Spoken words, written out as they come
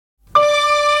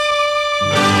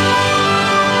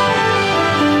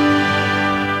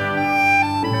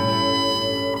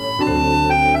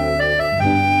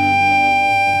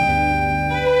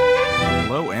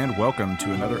welcome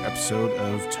to another episode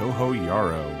of Toho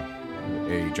Yaro,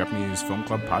 a Japanese film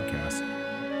club podcast.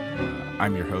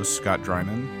 I'm your host, Scott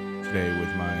Dryman, today with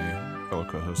my fellow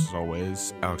co-host, as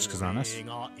always, Alex Kazanis.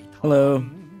 Hello.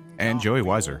 And Joey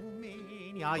Weiser.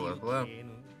 Hello, hello.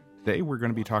 Today we're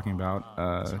going to be talking about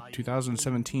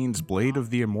 2017's Blade of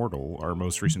the Immortal, our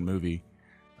most recent movie.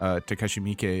 Takeshi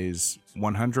Miike's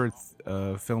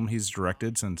 100th film he's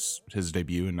directed since his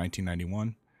debut in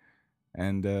 1991.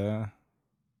 And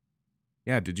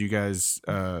did you guys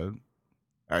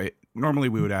normally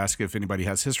we would ask if anybody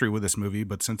has history with this movie,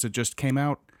 but since it just came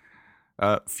out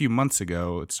a few months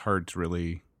ago, it's hard to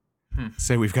really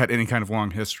say we've got any kind of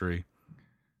long history.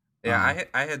 Yeah,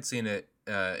 I had seen it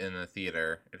in the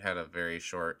theater. It had a very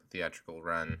short theatrical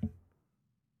run.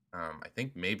 I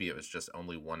think maybe it was just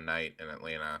only one night in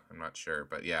Atlanta. I'm not sure,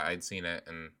 but yeah, I'd seen it,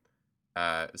 and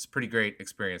it's a pretty great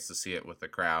experience to see it with the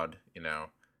crowd.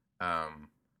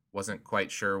 Wasn't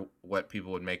quite sure what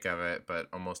people would make of it, but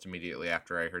almost immediately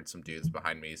after, I heard some dudes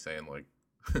behind me saying like,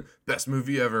 "Best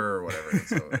movie ever" or whatever.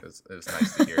 So it was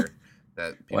nice to hear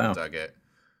that people dug it.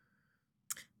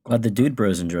 Glad the dude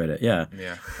bros enjoyed it. Yeah.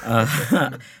 Yeah.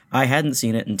 I hadn't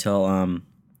seen it until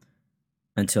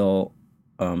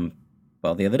the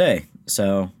other day.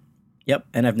 So, yep.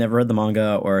 And I've never read the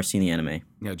manga or seen the anime.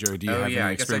 Yeah, Joey, do you have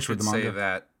any experience with the manga? Say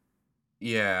that.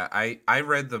 Yeah, I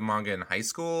read the manga in high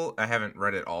school. I haven't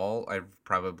read it all. I've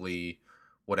probably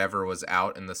whatever was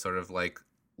out in the sort of like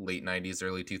late 90s,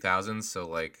 early 2000s. So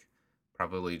like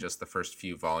probably just the first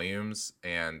few volumes.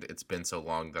 And it's been so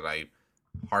long that I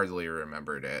hardly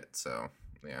remembered it. So,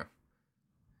 yeah.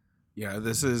 Yeah,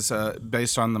 this is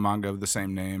based on the manga of the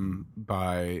same name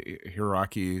by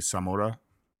Hiroaki Samura.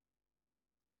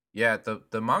 Yeah,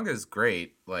 the manga is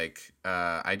great. Like,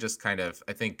 I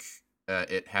think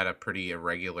it had a pretty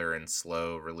irregular and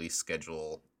slow release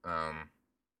schedule,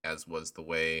 as was the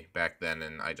way back then,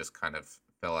 and I just kind of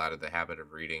fell out of the habit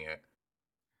of reading it.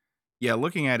 Yeah,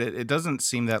 looking at it, it doesn't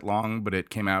seem that long, but it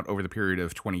came out over the period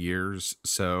of 20 years,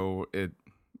 so it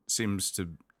seems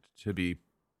to be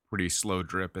pretty slow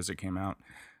drip as it came out.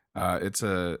 It's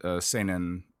a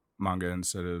seinen manga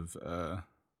instead of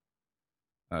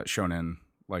shonen,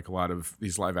 like a lot of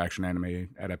these live action anime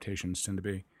adaptations tend to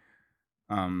be.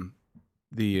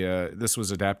 This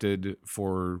was adapted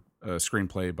for a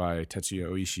screenplay by Tetsuya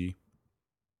Oishi.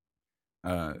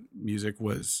 Music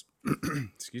was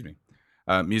excuse me.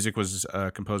 Music was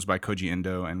composed by Koji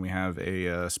Endo, and we have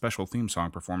a special theme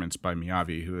song performance by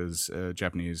Miyavi, who is a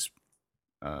Japanese,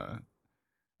 I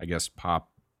guess,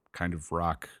 pop kind of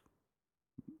rock,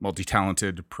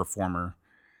 multi-talented performer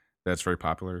that's very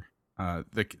popular.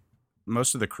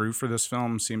 Most of the crew for this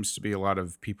film seems to be a lot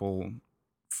of people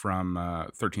from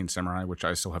 13 Samurai, which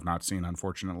I still have not seen,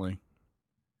 unfortunately.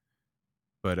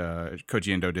 But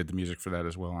Koji Endo did the music for that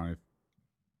as well.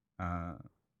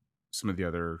 Some of the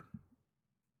other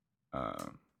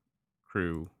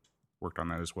crew worked on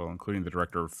that as well, including the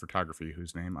director of photography,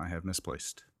 whose name I have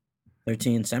misplaced.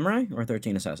 13 Samurai or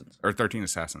 13 Assassins? Or 13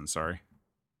 Assassins, sorry.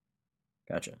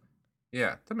 Gotcha.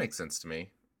 Yeah, that makes sense to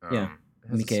me. Yeah,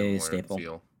 Miike staple.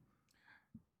 Feel.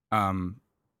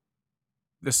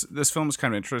 This film is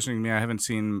kind of interesting to me. I haven't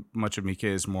seen much of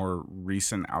Miike's more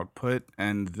recent output,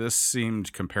 and this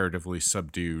seemed comparatively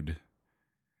subdued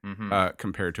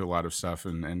compared to a lot of stuff,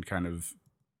 and kind of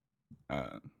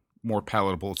more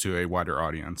palatable to a wider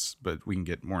audience. But we can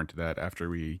get more into that after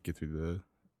we get through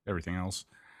everything else.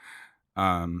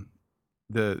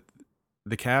 The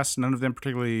cast, none of them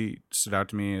particularly stood out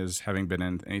to me as having been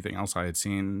in anything else I had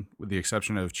seen, with the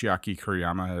exception of Chiaki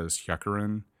Kuriyama as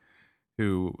Hyakurin,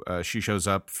 who she shows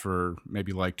up for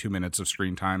maybe like 2 minutes of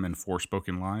screen time and 4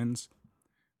 spoken lines,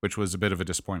 which was a bit of a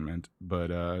disappointment.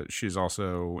 But she's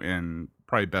also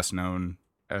probably best known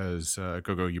as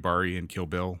Gogo Yubari in Kill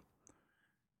Bill,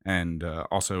 and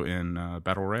also in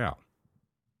Battle Royale.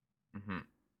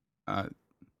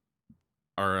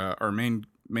 Our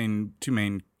two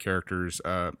main characters,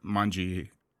 Manji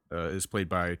is played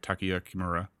by Takuya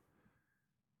Kimura,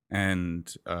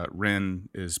 and Rin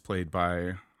is played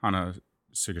by Hana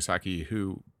Sugasaki,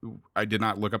 who I did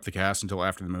not look up the cast until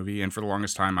after the movie, and for the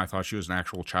longest time I thought she was an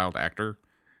actual child actor,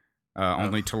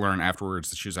 only to learn afterwards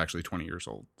that she was actually 20 years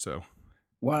old. So,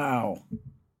 wow.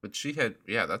 But she had,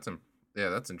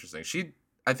 that's interesting.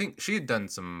 I think she had done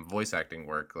some voice acting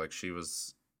work, like she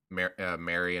was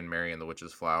Mary and Mary and the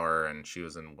Witch's Flower, and she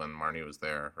was in When Marnie Was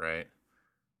There, right?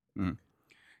 Mm.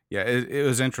 Yeah, it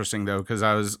was interesting though,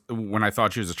 because when I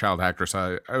thought she was a child actress,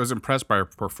 I was impressed by her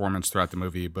performance throughout the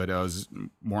movie, but I was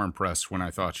more impressed when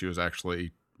I thought she was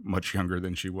actually much younger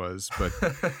than she was, but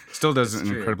still does an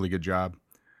incredibly good job.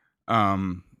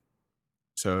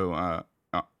 So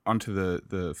onto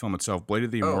the film itself, Blade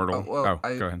of the Oh, Immortal. well,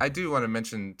 Oh, go ahead. I do want to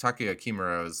mention Takuya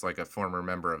Kimura is like a former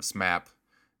member of SMAP,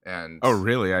 and Oh,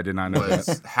 really? I did not know that.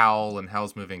 was Howl in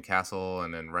Hell's Moving Castle,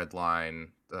 and in Redline,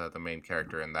 the main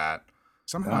character in that.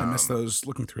 Somehow I missed Um, those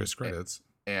looking through his a- credits.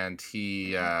 and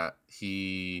he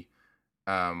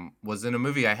was in a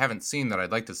movie I haven't seen that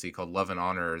I'd like to see called Love and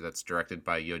Honor, that's directed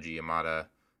by Yoji Yamada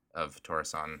of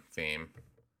Tora-san fame.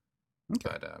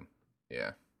 Okay. But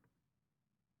yeah.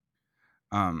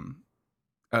 Um,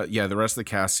 yeah, the rest of the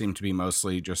cast seemed to be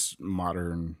mostly just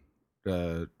modern,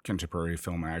 contemporary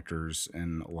film actors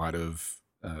and a lot of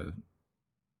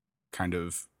kind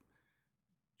of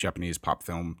Japanese pop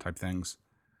film type things.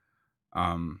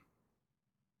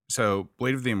 So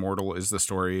Blade of the Immortal is the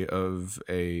story of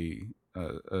a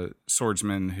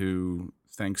swordsman who,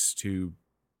 thanks to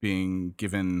being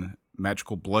given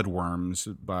magical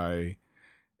bloodworms by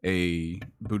a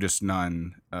Buddhist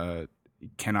nun,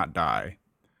 cannot die.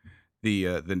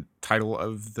 The title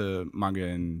of the manga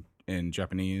in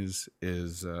Japanese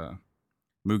is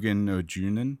Mugen no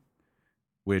Junin,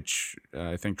 which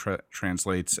I think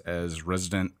translates as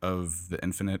Resident of the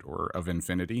Infinite or of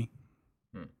Infinity.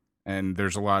 And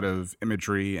there's a lot of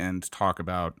imagery and talk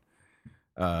about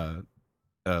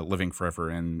living forever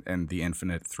and the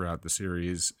infinite throughout the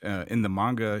series. In the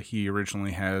manga, he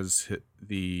originally has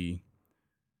the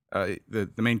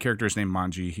main character is named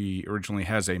Manji. He originally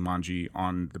has a manji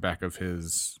on the back of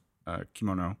his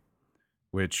kimono,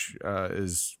 which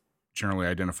is generally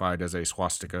identified as a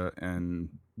swastika in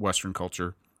Western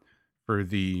culture. For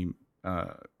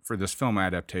this film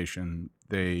adaptation,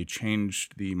 they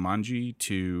changed the manji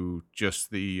to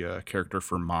just the character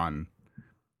for man,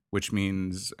 which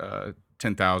means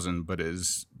 10,000, but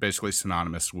is basically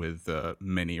synonymous with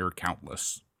many or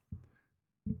countless.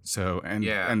 So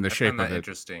Yeah, and the I shape found that of it,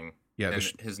 interesting. yeah, And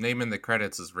his name in the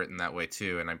credits is written that way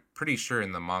too, and I'm pretty sure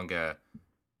in the manga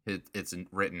it's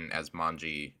written as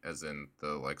Manji, as in the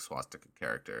like swastika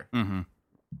character. Mm-hmm.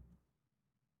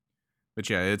 But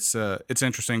yeah, it's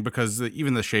interesting because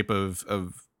even the shape of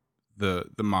the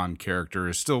Mon character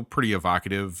is still pretty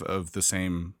evocative of the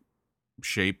same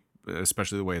shape,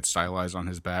 especially the way it's stylized on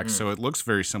his back. So it looks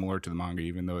very similar to the manga,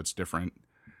 even though it's different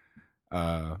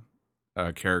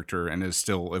character, and is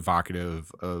still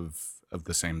evocative of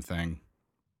the same thing.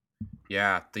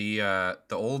 Yeah, the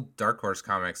old Dark Horse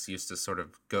comics used to sort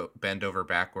of go bend over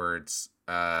backwards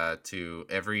to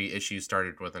every issue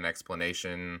started with an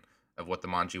explanation of what the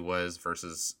manji was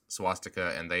versus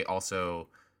swastika, and they also,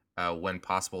 when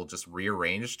possible, just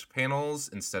rearranged panels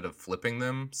instead of flipping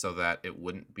them so that it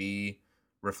wouldn't be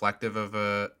reflective of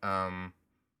a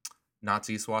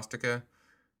Nazi swastika.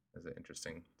 That's an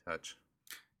interesting touch.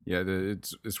 Yeah,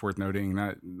 it's worth noting,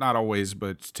 not always,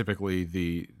 but typically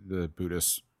the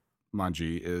Buddhist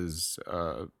manji is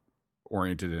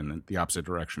oriented in the opposite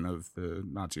direction of the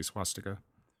Nazi swastika.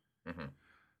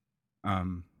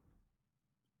 Mm-hmm.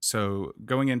 So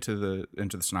going into the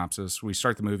synopsis, we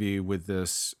start the movie with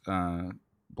this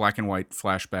black and white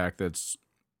flashback that's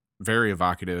very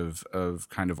evocative of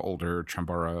kind of older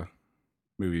Chambara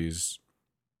movies.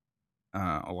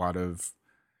 A lot of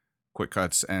quick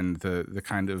cuts and the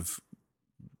kind of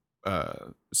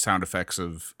sound effects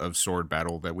of sword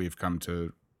battle that we've come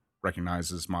to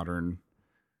recognize as modern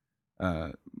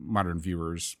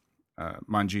viewers.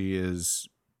 Manji is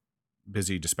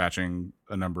busy dispatching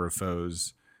a number of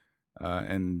foes,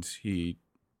 and he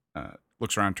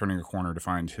looks around, turning a corner to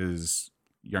find his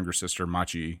younger sister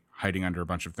Machi hiding under a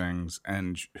bunch of things,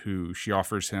 and who she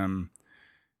offers him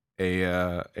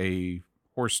a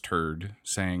horse turd,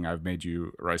 saying, "I've made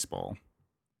you a rice ball,"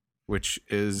 which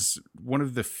is one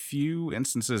of the few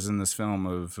instances in this film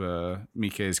of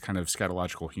Miike's kind of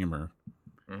scatological humor.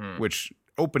 Mm-hmm. Which,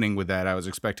 opening with that, I was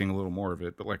expecting a little more of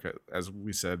it, but like as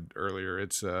we said earlier,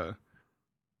 it's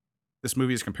this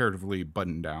movie is comparatively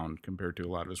buttoned down compared to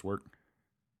a lot of his work.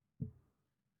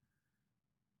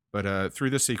 But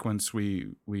through this sequence,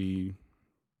 we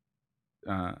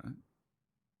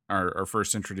are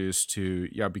first introduced to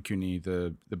Yabikuni,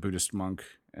 the Buddhist monk,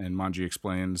 and Manji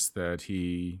explains that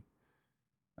he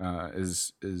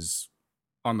is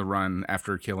on the run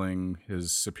after killing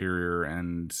his superior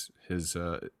and his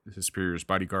superior's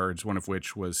bodyguards, one of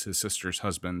which was his sister's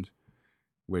husband,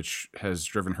 which has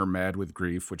driven her mad with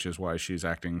grief, which is why she's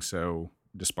acting so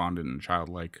despondent and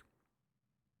childlike.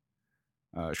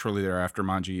 Shortly thereafter,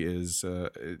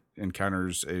 Manji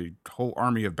encounters a whole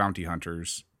army of bounty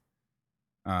hunters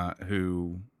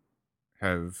who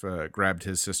have grabbed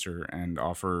his sister and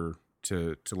offer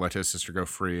to let his sister go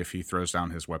free if he throws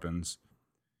down his weapons.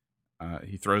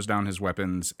 He throws down his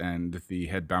weapons, and the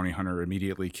head bounty hunter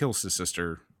immediately kills his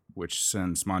sister, which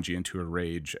sends Manji into a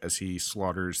rage as he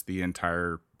slaughters the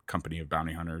entire company of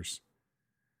bounty hunters,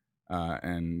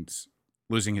 and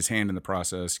losing his hand in the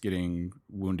process, getting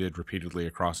wounded repeatedly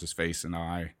across his face and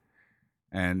eye,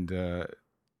 and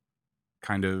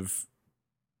kind of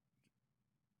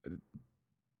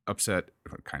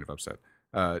kind of upset,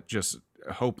 just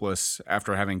hopeless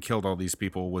after having killed all these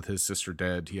people with his sister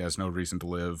dead. He has no reason to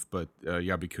live, but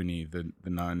Yabikuni, the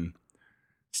nun,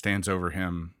 stands over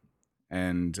him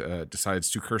and decides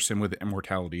to curse him with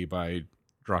immortality by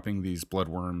dropping these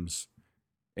bloodworms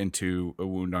into a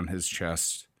wound on his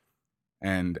chest.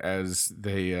 And as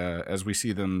we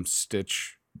see them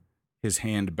stitch his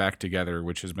hand back together,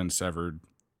 which has been severed,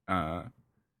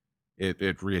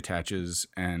 it reattaches,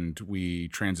 and we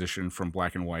transition from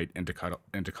black and white into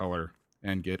color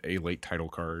and get a late title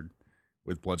card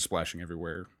with blood splashing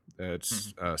everywhere.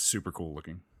 That's super cool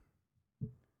looking.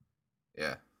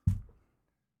 Yeah.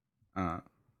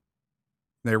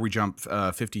 There we jump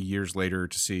 50 years later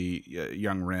to see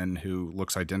young Ren, who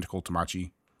looks identical to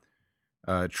Machi,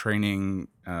 training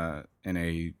in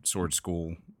a sword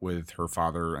school with her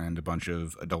father and a bunch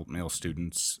of adult male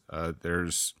students.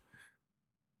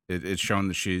 It's shown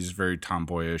that she's very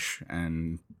tomboyish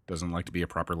and doesn't like to be a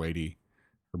proper lady.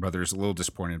 Her brother is a little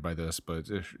disappointed by this, but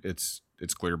it's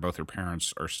clear both her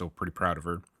parents are still pretty proud of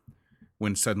her.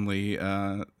 When suddenly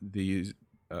this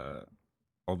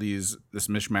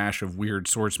mishmash of weird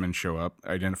swordsmen show up,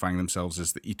 identifying themselves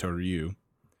as the Itoryu,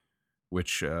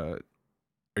 which are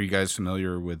you guys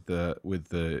familiar with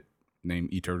the name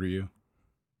Itoryu?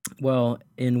 Well,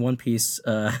 in One Piece,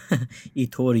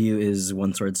 Itoryu is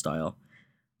one sword style.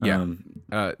 Yeah,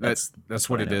 that's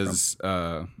what it is.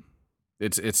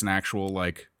 It's an actual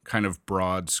like kind of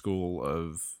broad school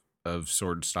of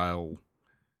sword style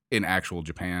in actual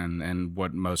Japan, and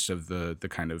what most of the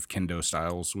kind of kendo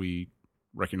styles we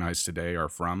recognize today are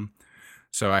from.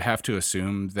 So I have to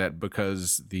assume that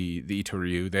because the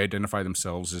Itoryu, they identify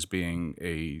themselves as being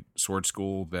a sword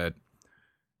school that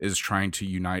is trying to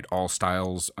unite all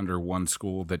styles under one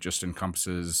school that just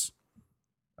encompasses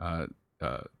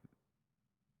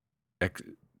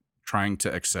trying to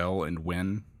excel and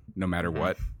win no matter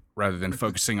what, rather than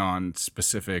focusing on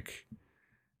specific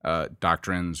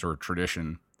doctrines or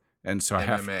tradition. And so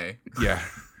MMA. Yeah.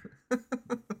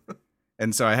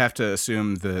 And so I have to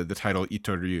assume the title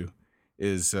Itoryu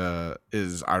is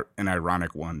an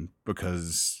ironic one,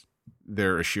 because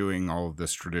they're eschewing all of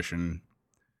this tradition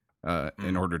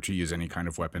in order to use any kind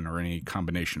of weapon or any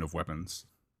combination of weapons.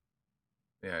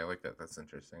 Yeah, I like that. That's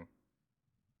interesting.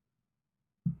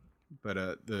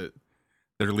 But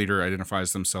their leader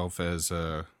identifies themselves as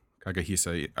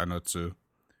Kagehisa Anotsu,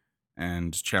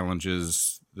 and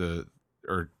challenges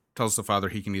or tells the father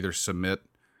he can either submit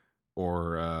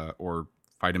or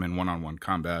fight him in one-on-one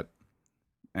combat.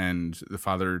 And the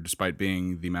father, despite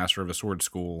being the master of a sword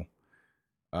school,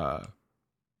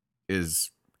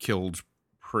 is killed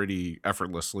pretty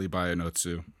effortlessly by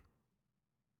Anotsu.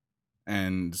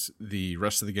 And the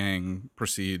rest of the gang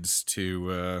proceeds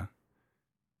to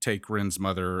take Rin's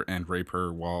mother and rape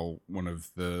her, while one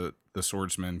of the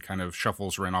swordsmen kind of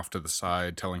shuffles Rin off to the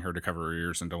side, telling her to cover her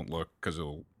ears and don't look because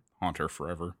it'll haunt her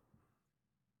forever.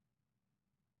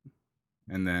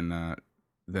 And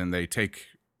then they take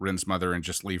Rin's mother and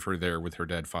just leave her there with her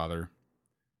dead father.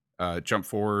 Jump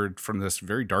forward from this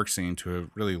very dark scene to a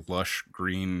really lush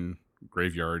green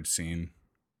graveyard scene.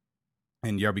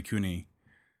 And Yabikuni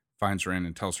finds Rin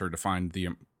and tells her to find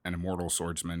an immortal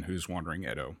swordsman who's wandering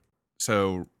Edo.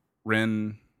 So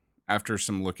Rin, after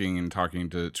some looking and talking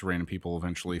to random people,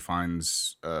 eventually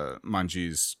finds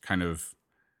Manji's kind of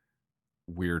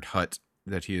weird hut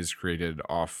that he has created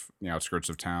off the outskirts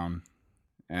of town.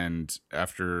 And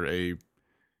after a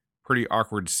pretty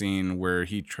awkward scene where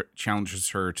he challenges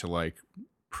her to like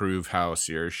prove how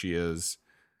serious she is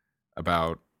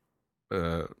about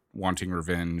wanting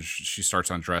revenge, she starts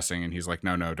undressing, and he's like,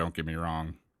 no, don't get me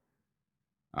wrong.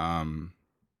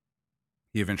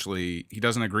 He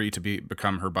doesn't agree to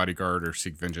become her bodyguard or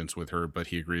seek vengeance with her, but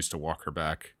he agrees to walk her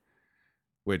back,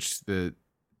 which this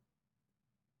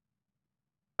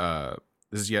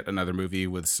is yet another movie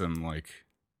with some like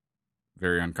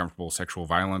very uncomfortable sexual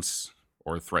violence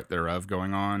or threat thereof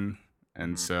going on.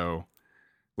 And so,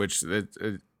 which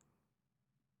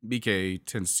BK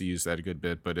tends to use that a good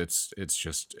bit, but it's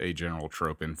just a general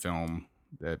trope in film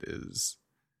that is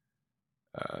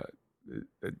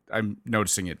I'm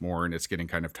noticing it more, and it's getting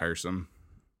kind of tiresome.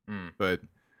 But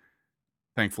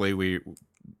thankfully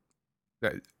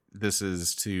this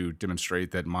is to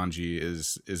demonstrate that Manji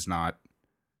is not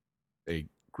a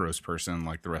gross person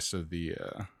like the rest of the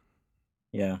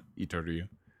Itoryu.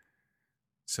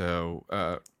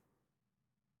 So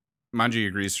Manji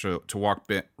agrees to walk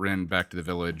Rin back to the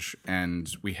village, and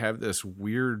we have this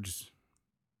weird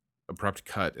abrupt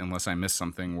cut, unless I missed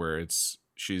something, where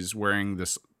she's wearing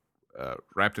this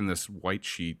wrapped in this white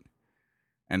sheet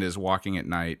and is walking at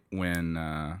night when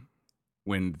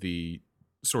the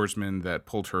swordsman that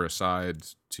pulled her aside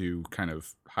to kind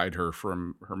of hide her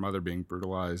from her mother being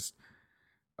brutalized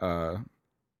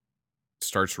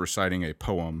starts reciting a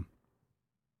poem,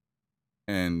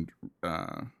 and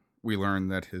we learn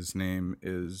that his name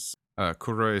is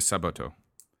Kuroi Sabato,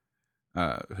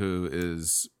 who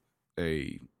is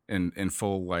in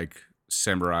full like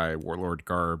samurai warlord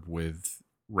garb with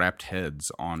wrapped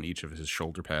heads on each of his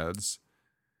shoulder pads.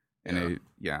 And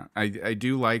I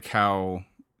do like how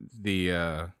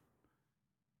the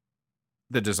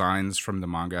designs from the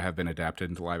manga have been adapted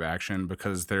into live action,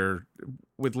 because they're,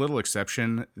 with little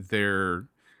exception, they're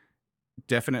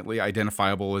definitely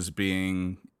identifiable as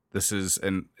being, this is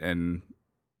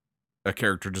a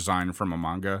character design from a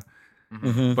manga,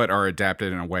 but are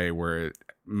adapted in a way where it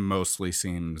mostly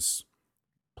seems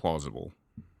plausible.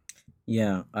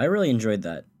 Yeah, I really enjoyed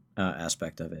that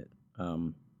aspect of it.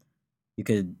 You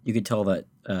could tell that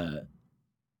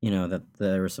that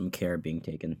there was some care being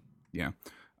taken. Yeah.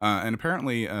 And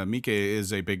apparently Mike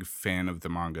is a big fan of the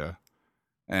manga.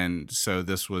 And so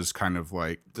this was kind of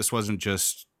like, this wasn't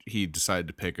just he decided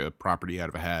to pick a property out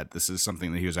of a hat. This is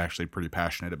something that he was actually pretty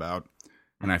passionate about.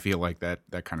 And I feel like that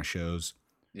kind of shows.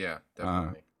 Yeah,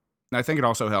 definitely. I think it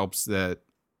also helps that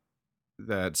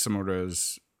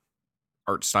Samura's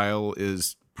art style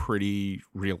is pretty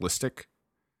realistic.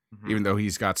 Even though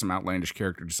he's got some outlandish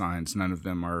character designs, none of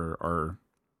them are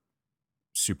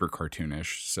super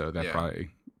cartoonish. So that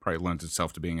probably lends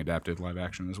itself to being adapted live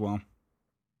action as well.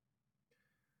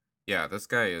 Yeah, this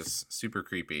guy is super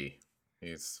creepy.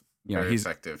 He's very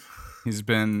effective. He's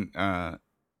been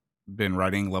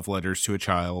writing love letters to a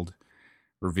child.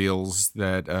 Reveals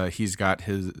that he's got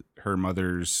her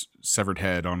mother's severed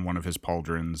head on one of his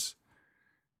pauldrons,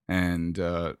 and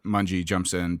Manji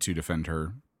jumps in to defend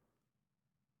her.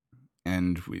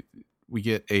 And we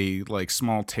get a like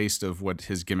small taste of what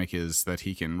his gimmick is, that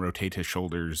he can rotate his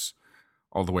shoulders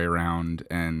all the way around,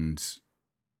 and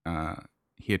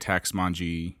he attacks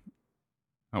Manji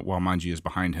while Manji is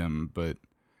behind him, but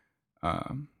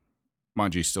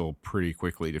Manji still pretty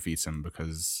quickly defeats him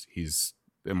because he's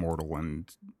immortal, and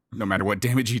no matter what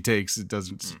damage he takes, it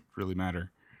doesn't really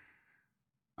matter.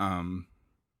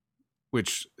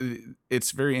 Which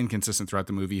it's very inconsistent throughout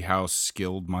the movie how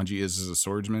skilled Manji is as a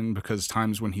swordsman, because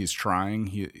times when he's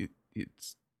trying,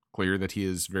 it's clear that he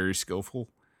is very skillful.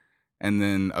 And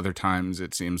then other times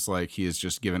it seems like he has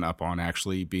just given up on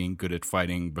actually being good at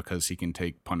fighting because he can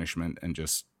take punishment and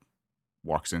just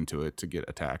walks into it to get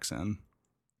attacks in.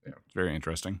 Yeah, it's very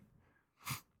interesting.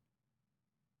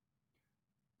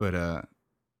 But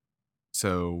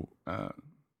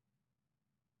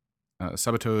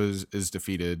Sabato is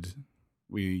defeated.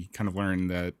 We kind of learn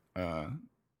that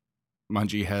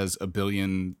Manji has a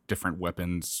billion different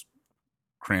weapons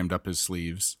crammed up his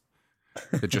sleeves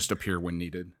that just appear when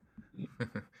needed.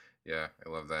 Yeah, I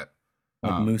love that.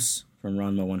 Like Moose from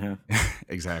Ranma 1/2.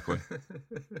 Exactly.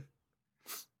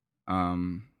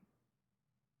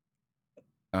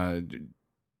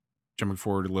 Jumping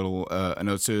forward a little,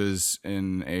 Anotsu is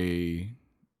in a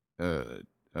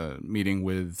meeting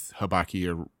with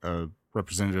Habaki, a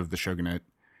representative of the shogunate,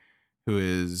 who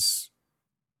is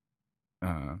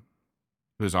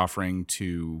offering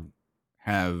to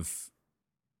have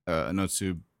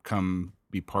Anotsu come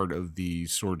be part of the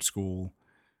sword school,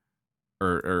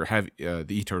 or have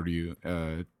the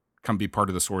Itoryu come be part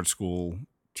of the sword school,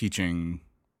 teaching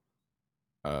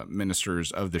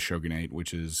ministers of the shogunate,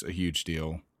 which is a huge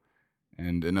deal.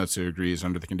 And Anotsu agrees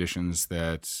under the conditions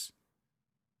that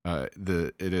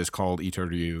it is called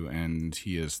Itoryu, and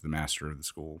he is the master of the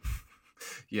school.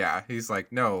 Yeah, he's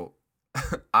like, no,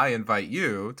 I invite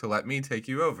you to let me take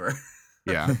you over.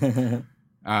 Yeah.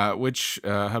 Which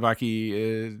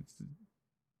Habaki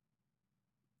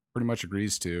pretty much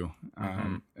agrees to.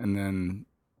 And then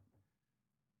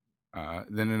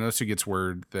Anotsu gets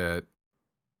word that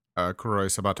Kuroi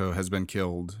Sabato has been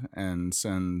killed, and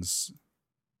sends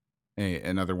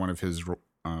another one of his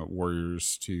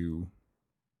warriors to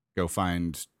go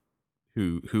find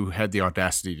who had the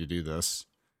audacity to do this,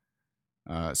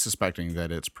 suspecting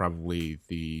that it's probably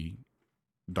the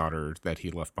daughter that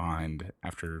he left behind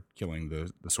after killing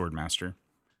the sword master.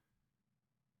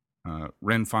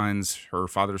 Ren finds her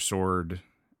father's sword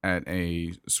at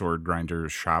a sword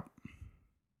grinder's shop,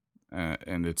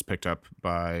 and it's picked up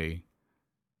by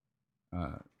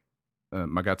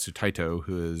Magatsu Taito,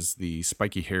 who is the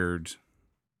spiky-haired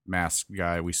masked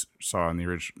guy we saw in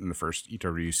the first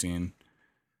Itoryu scene.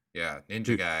 Yeah, Who,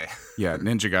 ninja guy. yeah,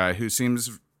 ninja guy who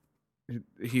seems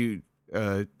he.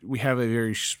 We have a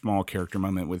very small character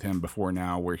moment with him before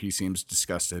now, where he seems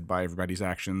disgusted by everybody's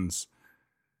actions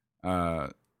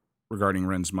regarding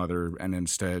Ren's mother, and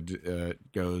instead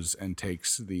goes and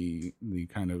takes the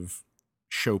kind of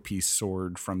showpiece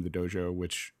sword from the dojo,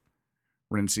 which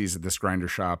Ren sees at this grinder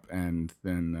shop, and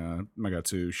then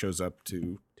Magatsu shows up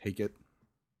to take it.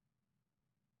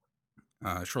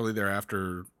 Shortly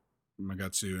thereafter,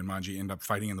 Magatsu and Manji end up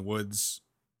fighting in the woods,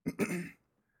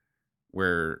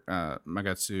 where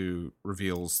Magatsu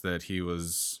reveals that he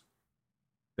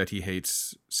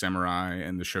hates samurai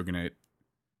and the shogunate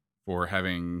for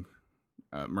having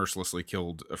mercilessly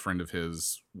killed a friend of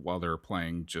his while they were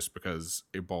playing just because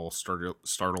a ball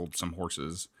startled some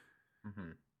horses.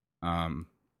 Mm-hmm.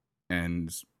 And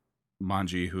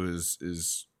Manji, who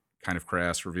is kind of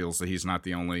crass, reveals that he's not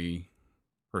the only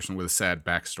person with a sad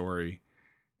backstory.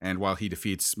 And while he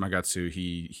defeats Magatsu,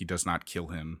 he does not kill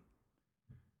him.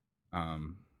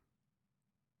 And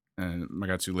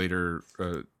Magatsu later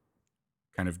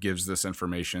kind of gives this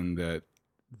information that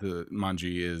the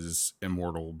Manji is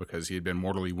immortal because he had been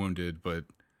mortally wounded but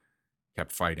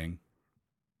kept fighting.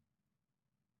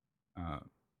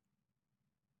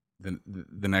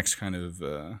 The next kind of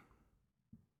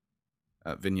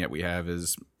vignette we have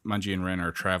is Manji and Ren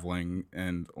are traveling,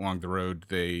 and along the road,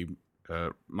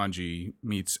 Manji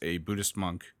meets a Buddhist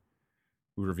monk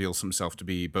who reveals himself to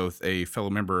be both a fellow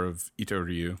member of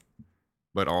Itoryu,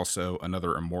 but also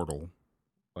another immortal,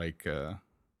 like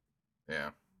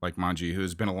Manji, who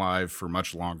has been alive for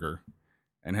much longer,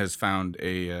 and has found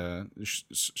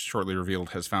shortly revealed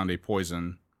has found a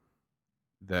poison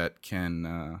that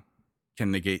can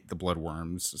negate the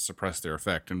bloodworms, suppress their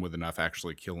effect, and with enough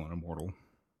actually kill an immortal.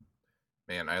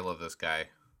 Man, I love this guy.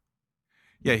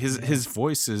 Yeah, his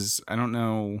voice is, I don't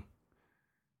know,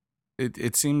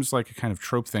 it seems like a kind of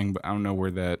trope thing, but I don't know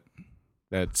where that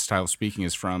style of speaking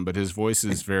is from, but his voice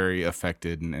is very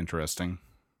affected and interesting.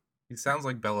 He sounds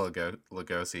like Bela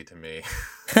Lugosi to me.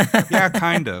 Yeah,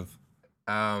 kind of.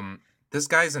 This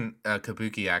guy's a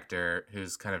kabuki actor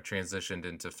who's kind of transitioned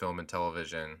into film and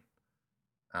television.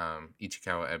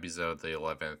 Ichikawa Ebizo the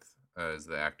 11th is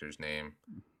the actor's name.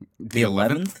 The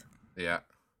 11th? Yeah.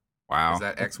 Wow. Is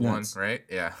that X1, right?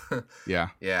 Yeah. Yeah.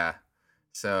 Yeah.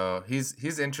 So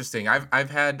he's interesting. I've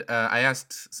had I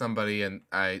asked somebody and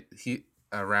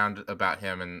around about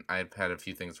him, and I've had a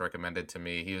few things recommended to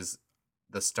me. He was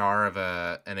the star of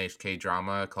a NHK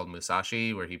drama called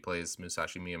Musashi, where he plays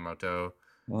Musashi Miyamoto.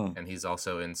 Wow. And he's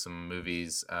also in some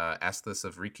movies, Astless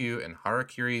of Riku and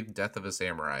Harakiri, Death of a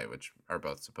Samurai, which are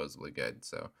both supposedly good.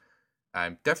 So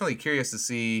I'm definitely curious to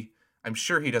see. I'm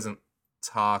sure he doesn't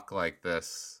talk like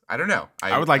this. I don't know.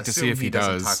 I would like to see if he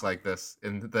doesn't does talk like this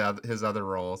in his other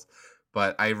roles,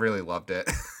 but I really loved it.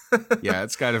 Yeah,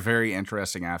 it's got a very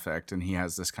interesting affect, and he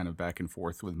has this kind of back and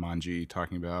forth with Manji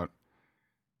talking about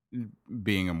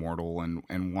being immortal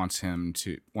and wants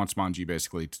Manji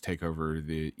basically to take over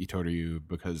the Itoryu,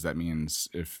 because that means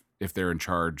if they're in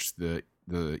charge, the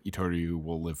Itoryu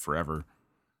will live forever.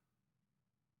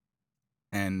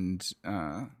 And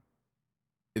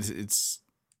it's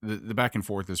the back and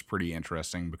forth is pretty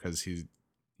interesting because he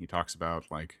talks about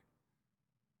like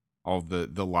all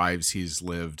the lives he's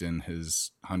lived in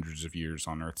his hundreds of years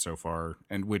on Earth so far,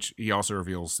 and which he also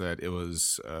reveals that it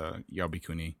was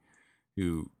Yabikuni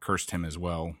who cursed him as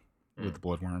well with the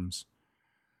bloodworms.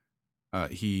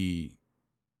 He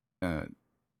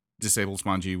disables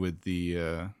Manji with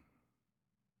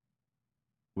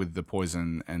the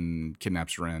poison and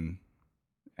kidnaps Ren,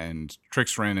 and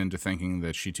tricks Ren into thinking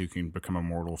that she too can become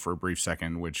immortal for a brief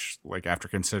second, which, like, after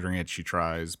considering it, she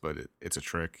tries, but it's a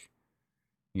trick.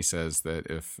 He says that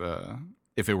if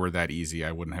it were that easy,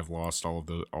 I wouldn't have lost all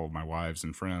of my wives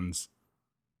and friends.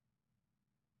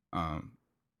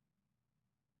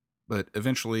 But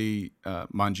eventually,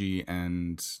 Manji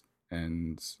and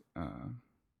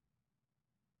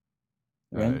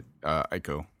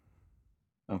Aiko.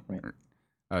 Oh, right.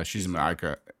 Shizuma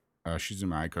Aiko.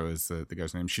 Shizuma Aiko is the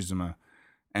guy's name. Shizuma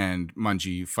and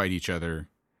Manji fight each other,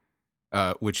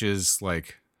 which is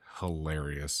like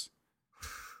hilarious.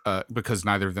 Because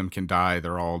neither of them can die.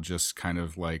 They're all just kind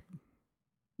of like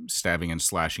stabbing and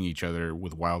slashing each other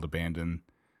with wild abandon.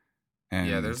 And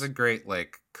yeah, there's a great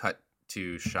like cut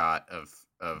to shot of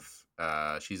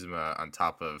Shizuma on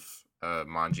top of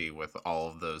Manji with all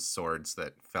of those swords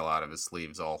that fell out of his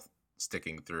sleeves all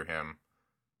sticking through him.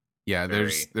 Yeah,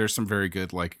 there's some very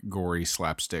good like gory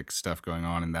slapstick stuff going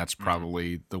on, and that's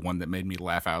probably the one that made me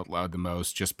laugh out loud the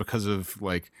most, just because of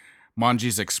like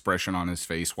Manji's expression on his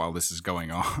face while this is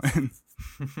going on,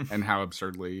 and how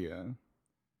absurdly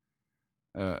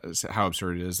how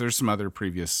absurd it is. There's some other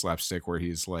previous slapstick where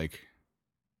he's like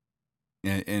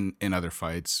in other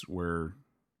fights where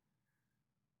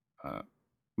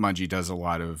Manji does a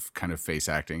lot of kind of face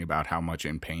acting about how much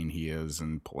in pain he is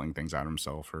and pulling things out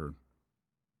himself or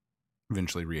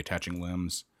eventually reattaching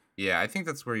limbs. Yeah, I think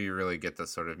that's where you really get the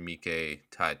sort of Mike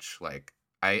touch. Like,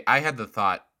 I had the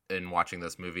thought in watching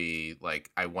this movie,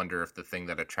 like, I wonder if the thing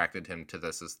that attracted him to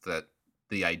this is that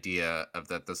the idea of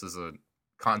that this is a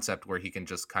concept where he can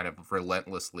just kind of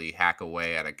relentlessly hack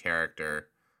away at a character.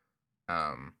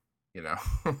 You know.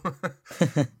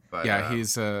 But Yeah,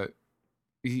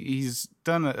 he's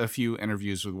done a few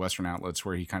interviews with Western outlets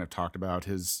where he kind of talked about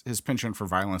his penchant for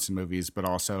violence in movies, but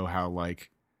also how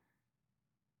like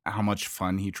how much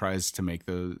fun he tries to make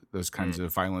those kinds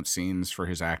of violent scenes for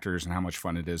his actors and how much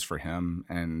fun it is for him.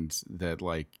 And that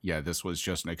like, yeah, this was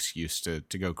just an excuse to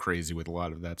go crazy with a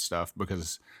lot of that stuff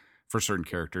because for certain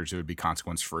characters, it would be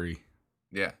consequence free.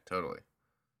 Yeah, totally.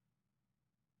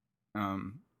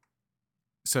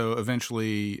 So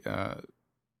eventually,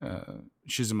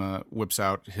 Shizuma whips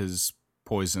out his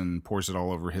poison, pours it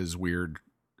all over his weird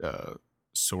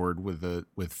sword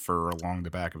with fur along the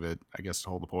back of it, I guess to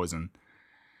hold the poison.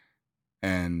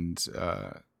 And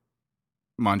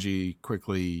Manji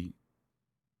quickly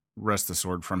wrests the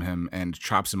sword from him and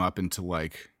chops him up into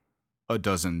like a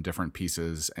dozen different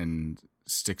pieces and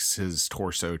sticks his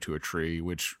torso to a tree,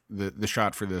 which the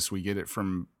shot for this, we get it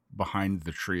from behind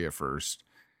the tree at first,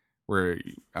 where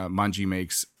Manji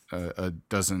makes a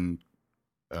dozen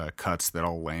cuts that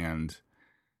all land,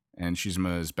 and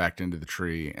Shizuma is backed into the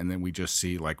tree, and then we just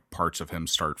see like parts of him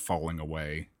start falling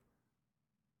away.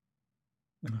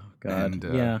 Oh God, And,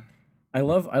 yeah, I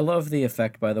love the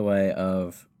effect, by the way,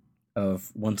 of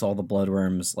once all the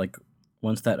bloodworms, like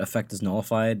once that effect is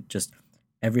nullified, just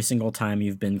every single time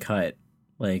you've been cut,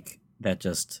 like that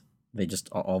just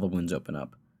all the wounds open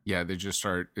up. Yeah, they just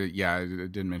start. Yeah, I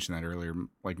didn't mention that earlier.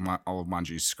 Like all of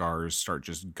Manji's scars start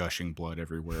just gushing blood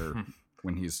everywhere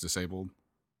when he's disabled.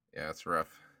 Yeah, it's rough.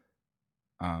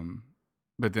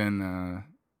 But then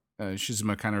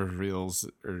Shizuma kind of reveals,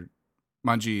 or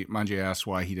Manji asks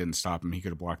why he didn't stop him. He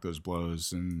could have blocked those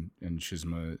blows, and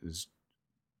Shizuma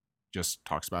just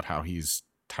talks about how he's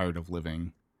tired of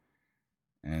living,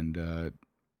 and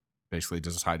basically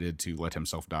decided to let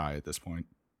himself die at this point.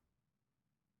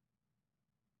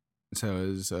 So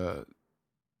as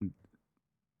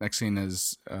next scene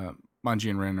is Manji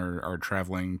and Ren are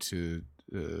traveling to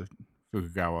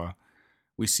Fukugawa.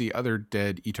 We see other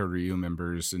dead Itoryu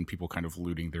members and people kind of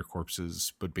looting their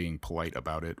corpses, but being polite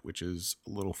about it, which is a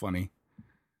little funny.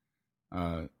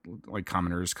 Like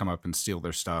commoners come up and steal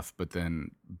their stuff, but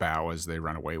then bow as they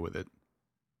run away with it.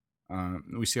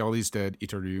 We see all these dead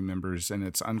Itoryu members, and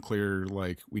it's unclear,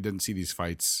 like, we didn't see these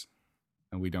fights,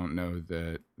 and we don't know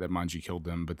that Manji killed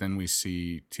them, but then we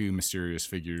see two mysterious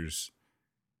figures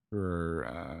who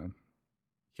are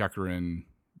Hyakuren,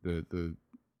 the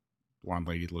blonde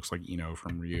lady looks like Ino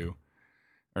from Ryu,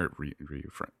 or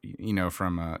Ino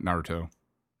from Naruto.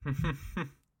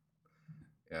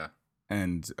 Yeah.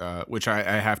 And which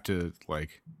I have to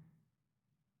like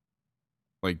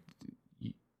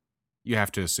you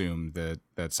have to assume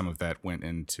that some of that went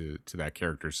into that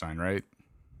character sign, right?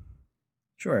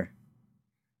 Sure.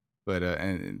 But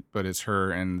but it's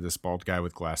her and this bald guy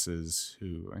with glasses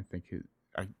who I think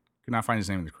I could not find his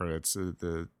name in the credits.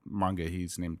 The manga,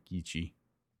 he's named Gichi.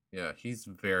 Yeah, he's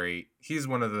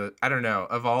one of the, I don't know,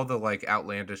 of all the like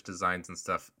outlandish designs and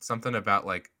stuff, something about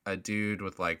like a dude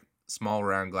with like small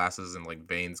round glasses and like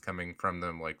veins coming from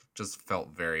them like just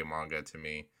felt very manga to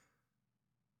me.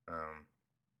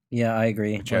 Yeah, I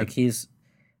agree. But Like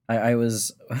I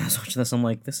was watching this. I'm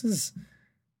like, this is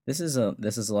a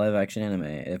live action anime.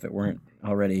 If it weren't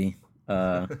already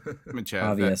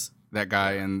obvious. That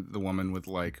guy and the woman with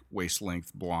like waist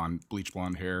length bleach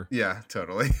blonde hair. Yeah,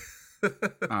 totally.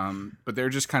 But they're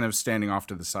just kind of standing off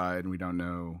to the side, and we don't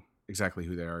know exactly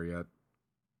who they are yet.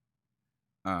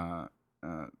 Manji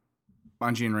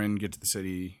and Rin get to the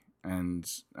city, and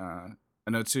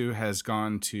Anotsu has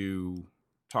gone to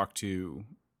talk to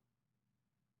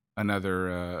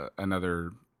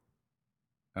another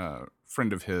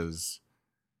friend of his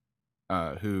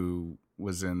who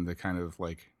was in the kind of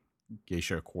like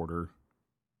geisha quarter,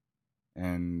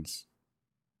 and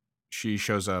she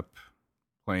shows up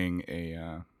playing a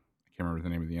I can't remember the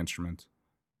name of the instrument.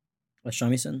 A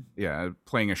shamisen? Yeah,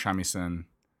 playing a shamisen.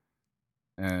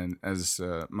 And as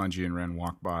Manji and Ren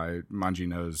walk by, Manji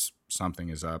knows something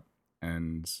is up,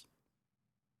 and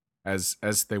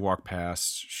As they walk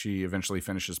past, she eventually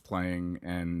finishes playing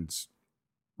and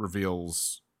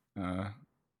reveals uh,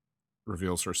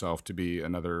 reveals herself to be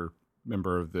another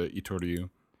member of the Itoryu,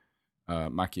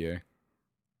 Makie,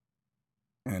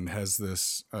 and has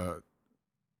this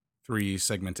three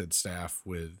segmented staff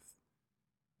with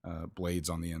blades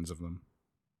on the ends of them.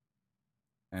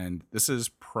 And this is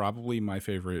probably my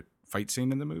favorite fight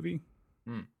scene in the movie.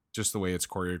 Just the way it's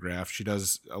choreographed. She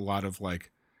does a lot of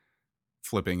like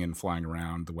flipping and flying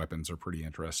around. The weapons are pretty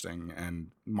interesting.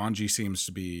 And Manji seems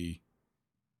to be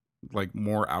like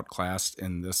more outclassed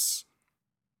in this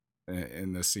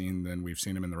scene than we've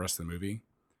seen him in the rest of the movie.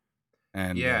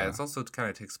 And yeah, it's also kind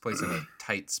of takes place in a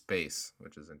tight space,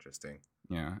 which is interesting.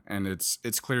 Yeah, and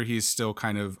it's clear he's still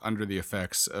kind of under the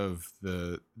effects of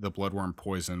the bloodworm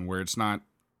poison, where it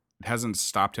hasn't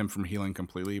stopped him from healing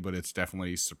completely, but it's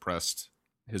definitely suppressed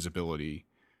his ability.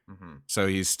 Mm-hmm. So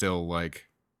he's still like,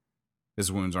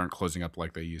 his wounds aren't closing up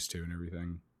like they used to and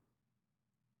everything.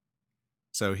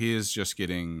 So he is just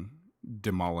getting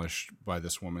demolished by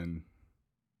this woman.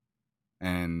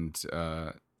 And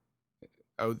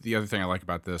the other thing I like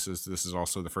about this is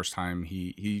also the first time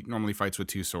he normally fights with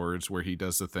two swords, where he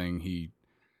does the thing, he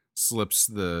slips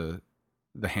the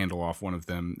handle off one of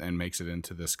them and makes it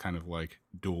into this kind of like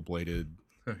dual bladed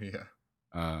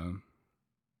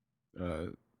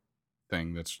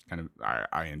thing that's kind of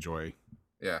I enjoy.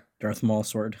 Yeah. Darth Maul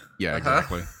sword. Yeah,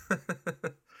 exactly.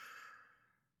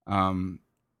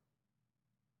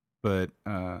 But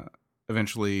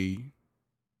eventually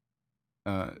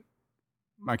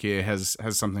Makie has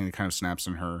something that kind of snaps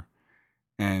in her,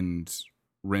 and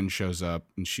Rin shows up,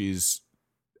 and she's,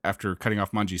 after cutting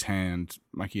off Manji's hand,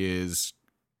 Makie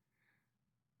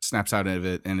snaps out of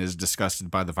it and is disgusted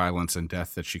by the violence and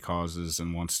death that she causes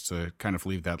and wants to kind of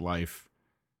leave that life.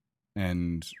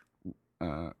 And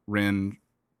Rin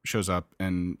shows up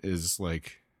and is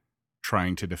like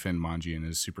trying to defend Manji and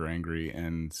is super angry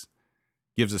and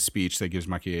gives a speech that gives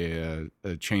Makie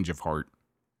a change of heart,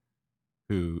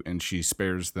 and she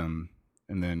spares them,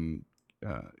 and then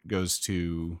goes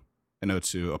to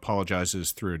Inotsu,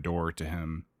 apologizes through a door to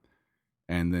him,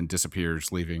 and then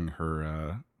disappears, leaving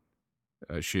her.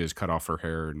 She has cut off her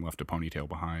hair and left a ponytail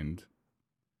behind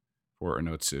for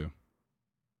Inotsu.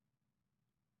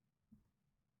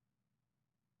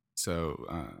 So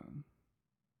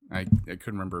I couldn't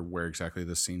remember where exactly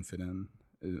this scene fit in.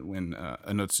 When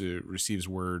Inotsu receives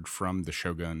word from the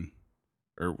shogun,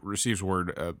 or receives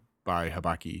word by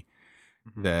Habaki,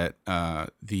 that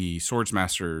the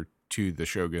swordsmaster to the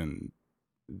shogun,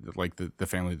 like the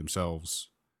family themselves,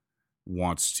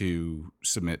 wants to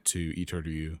submit to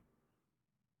Itoryu.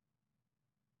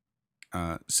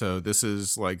 So this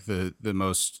is like the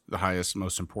highest,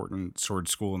 most important sword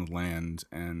school in the land,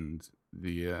 and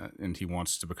he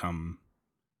wants to become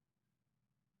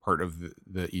part of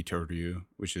the Itoryu,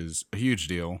 which is a huge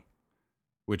deal.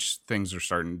 Which things are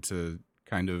starting to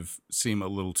kind of seem a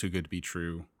little too good to be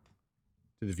true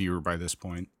to the viewer by this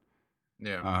point.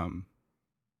 Yeah.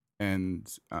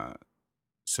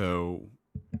 So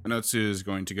Inotsu is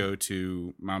going to go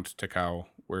to Mount Takao,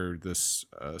 where this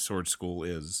sword school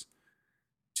is,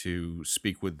 to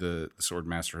speak with the sword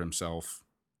master himself.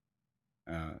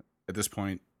 At this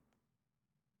point,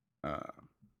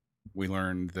 we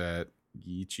learn that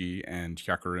Giichi and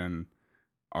Hyakuren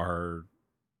are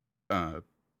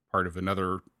part of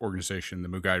another organization, the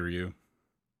Mugairyu,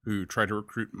 who try to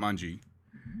recruit Manji,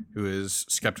 who is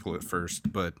skeptical at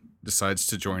first, but decides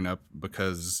to join up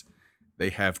because they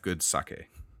have good sake.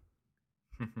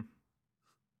 Yeah,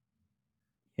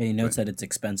 he notes that it's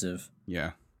expensive.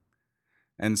 Yeah.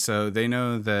 And so they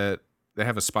know that they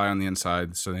have a spy on the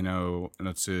inside, so they know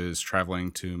Inotsu is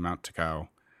traveling to Mount Takao,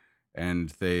 and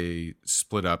they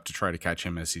split up to try to catch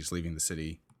him as he's leaving the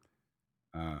city.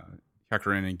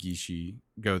 Hyakuren and Gishi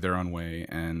go their own way,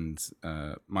 and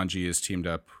Manji is teamed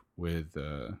up with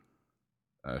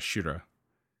Shira,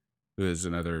 who is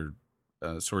another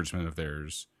swordsman of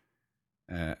theirs.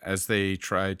 As they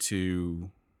try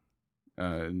to,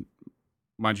 Manji,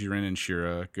 Rin, and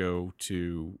Shira go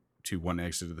to one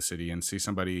exit of the city and see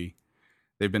somebody.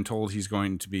 They've been told he's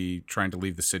going to be trying to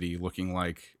leave the city looking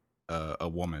like a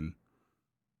woman.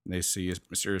 They see a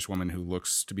mysterious woman who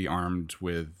looks to be armed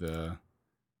with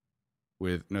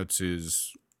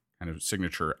Notsu's kind of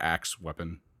signature axe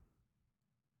weapon.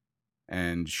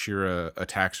 And Shira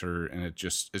attacks her, and it's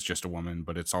just a woman,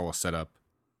 but it's all a setup,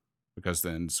 because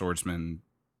then swordsmen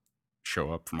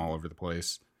show up from all over the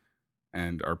place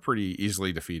and are pretty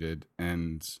easily defeated.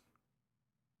 And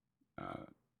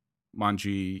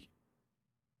Manji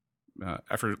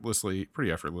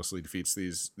pretty effortlessly defeats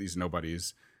these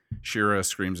nobodies. Shira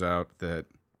screams out that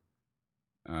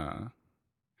uh,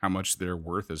 how much they're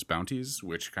worth as bounties,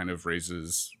 which kind of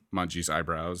raises Manji's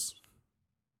eyebrows.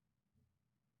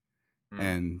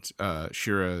 Mm. And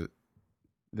Shira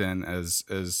then, as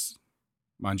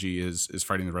Manji is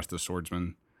fighting the rest of the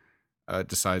swordsmen,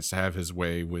 decides to have his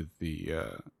way with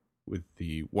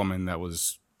the woman that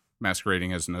was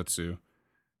masquerading as Notsu.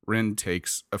 Rin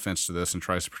takes offense to this and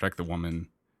tries to protect the woman.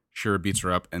 Shira beats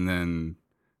her up, and then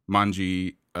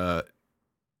Manji,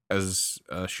 as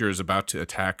Shira's about to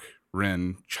attack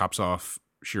Rin, chops off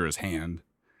Shira's hand,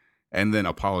 and then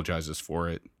apologizes for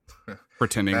it,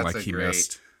 pretending That's like a he great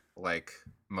missed. like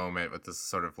moment with this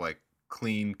sort of like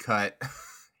clean cut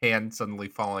hand suddenly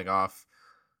falling off.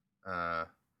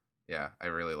 Yeah, I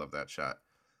really love that shot.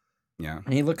 Yeah,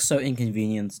 And he looks so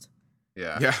inconvenienced.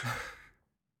 Yeah.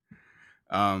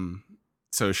 yeah.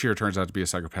 So Shira turns out to be a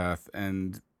psychopath,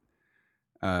 and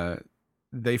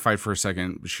they fight for a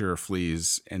second, but Shira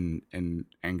flees in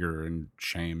anger and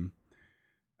shame.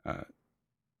 Uh,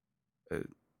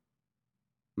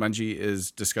 Manji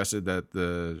is disgusted that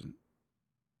the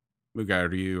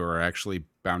Mugairyu are actually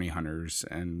bounty hunters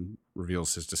and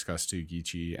reveals his disgust to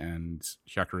Gichi and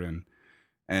Hyakurin.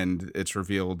 And it's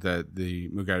revealed that the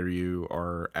Mugairyu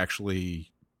are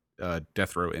actually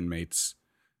death row inmates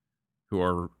who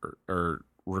are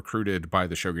recruited by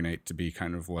the shogunate to be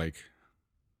kind of like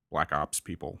black ops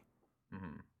people.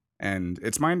 Mm-hmm. And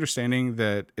it's my understanding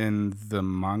that in the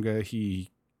manga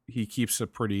he keeps a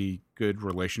pretty good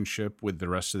relationship with the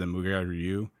rest of the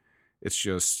Mugairyu. It's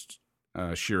just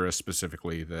Shira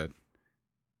specifically that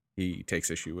he takes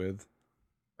issue with.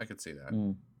 I could see that.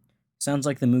 Mm. Sounds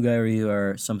like the Mugairyu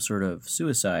are some sort of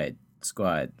suicide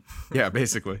squad. Yeah,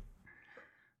 basically.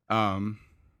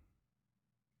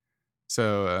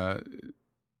 So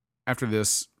after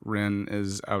this, Rin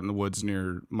is out in the woods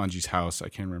near Manji's house. I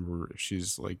can't remember if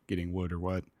she's like getting wood or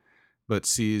what, but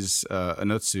sees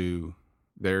Anotsu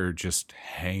there just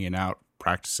hanging out,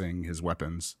 practicing his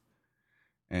weapons.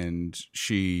 And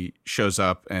she shows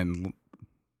up, and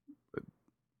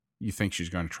you think she's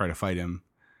going to try to fight him.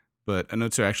 But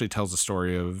Anotsu actually tells a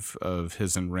story of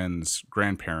his and Ren's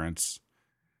grandparents,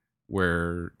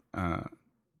 where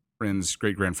Ren's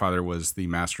great grandfather was the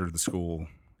master of the school,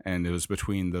 and it was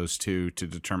between those two to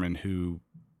determine who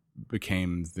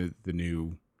became the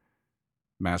new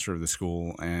master of the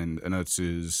school. And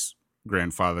Anotsu's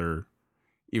grandfather,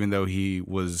 even though he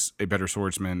was a better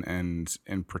swordsman and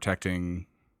in protecting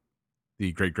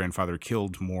the great grandfather,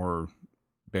 killed more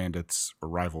bandits or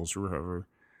rivals or whatever,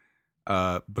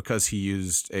 because he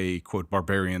used a quote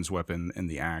barbarian's weapon in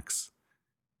the axe.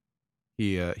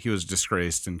 He was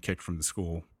disgraced and kicked from the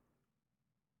school,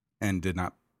 and did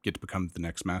not get to become the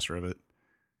next master of it.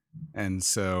 And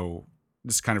so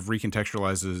this kind of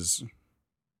recontextualizes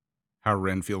how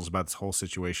Ren feels about this whole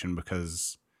situation,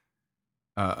 because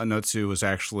Anotsu was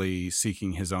actually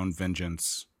seeking his own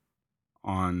vengeance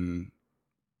on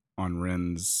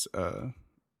Ren's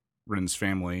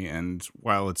family, and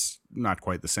while it's not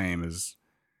quite the same as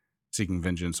seeking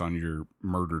vengeance on your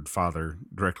murdered father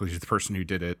directly to the person who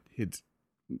did it,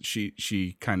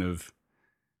 she kind of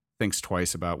thinks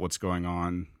twice about what's going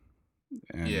on.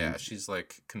 And yeah, she's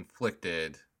like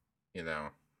conflicted, you know.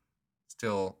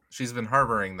 Still, she's been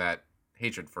harboring that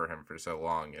hatred for him for so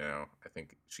long, you know. I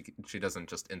think she doesn't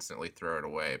just instantly throw it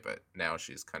away, but now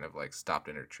she's kind of like stopped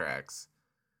in her tracks.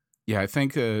 yeah, I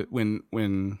think when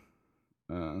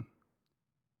Kuroi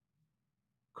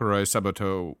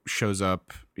Sabato shows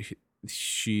up,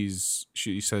 she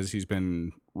says he's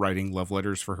been writing love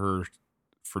letters for her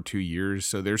for 2 years.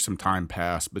 So there's some time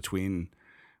passed between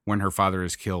when her father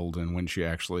is killed and when she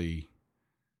actually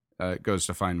goes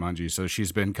to find Manji. So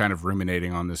she's been kind of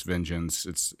ruminating on this vengeance.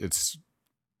 It's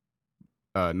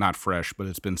not fresh, but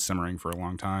it's been simmering for a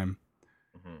long time.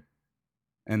 Mm-hmm.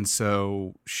 And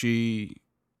so she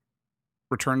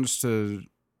returns to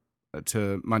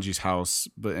Manji's house,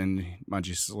 and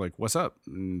Manji's like, "What's up?"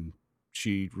 And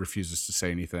she refuses to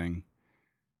say anything,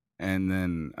 and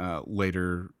then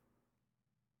later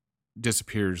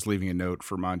disappears, leaving a note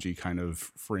for Manji, kind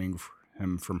of freeing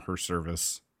him from her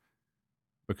service,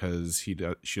 because she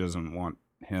doesn't want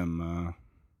him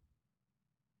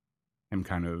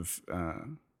kind of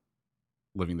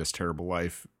living this terrible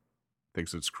life.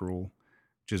 Thinks it's cruel,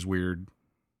 which is weird.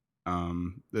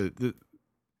 The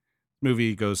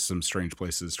movie goes some strange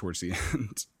places towards the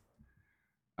end.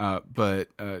 But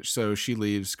so she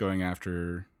leaves, going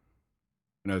after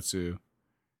Notsu,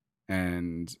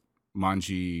 and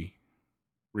Manji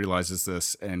realizes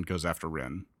this and goes after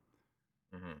Rin.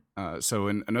 Mm-hmm. So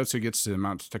when Anotsu gets to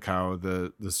Mount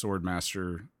Takao, the sword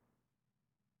master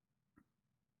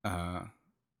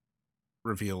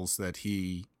reveals that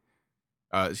he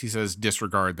He says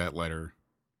disregard that letter,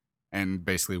 and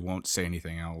basically won't say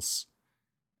anything else.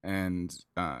 And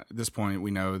at this point,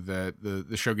 we know that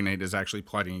the shogunate is actually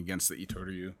plotting against the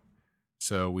Itoryu.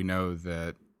 So we know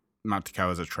that Mount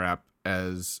Takao is a trap.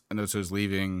 As Anoto is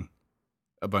leaving,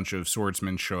 a bunch of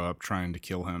swordsmen show up trying to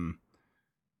kill him,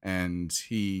 and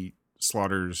he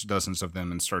slaughters dozens of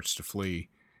them and starts to flee.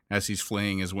 As he's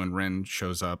fleeing is when Ren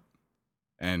shows up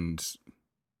and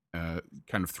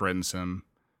kind of threatens him.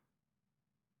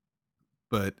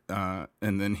 But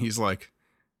and then he's like,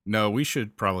 "No, we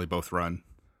should probably both run."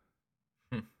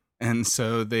 And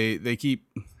so they keep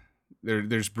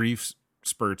there's brief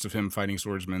spurts of him fighting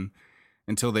swordsmen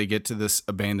until they get to this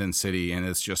abandoned city, and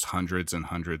it's just hundreds and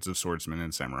hundreds of swordsmen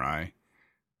and samurai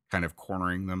kind of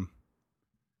cornering them.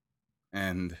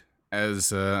 And as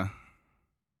the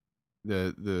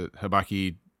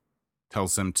Habaki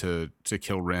tells them to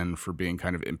kill Ren for being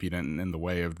kind of impudent and in the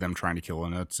way of them trying to kill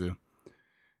Onotsu.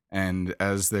 And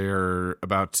as they're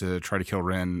about to try to kill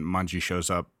Ren, Manji shows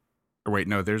up. Or wait,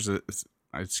 no,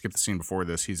 I skipped the scene before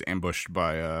this. He's ambushed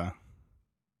by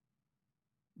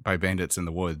bandits in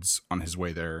the woods on his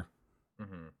way there,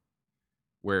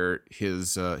 where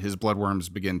his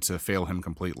bloodworms begin to fail him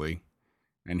completely,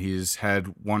 and he's had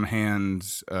one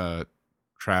hand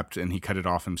trapped, and he cut it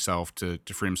off himself to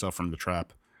free himself from the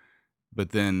trap.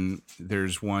 But then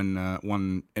there's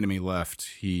one enemy left.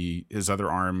 His other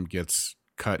arm gets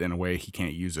cut in a way he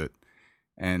can't use it,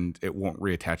 and it won't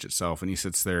reattach itself, and he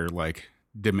sits there like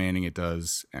demanding it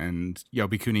does. And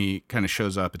Yobikuni kind of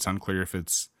shows up. It's unclear if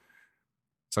it's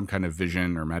some kind of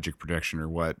vision or magic protection or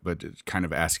what, but it's kind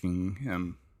of asking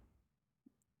him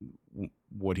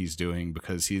what he's doing,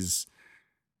 because he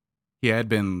had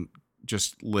been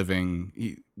just living.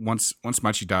 Once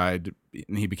Machi died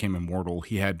and he became immortal,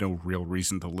 he had no real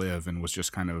reason to live and was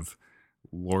just kind of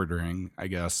loitering, I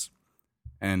guess.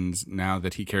 And now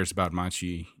that he cares about now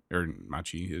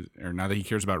that he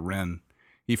cares about Ren,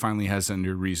 he finally has a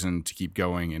new reason to keep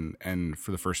going, and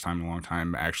for the first time in a long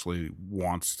time actually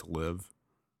wants to live.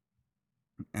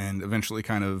 And eventually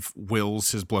kind of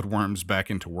wills his bloodworms back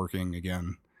into working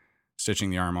again, stitching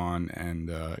the arm on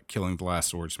and killing the last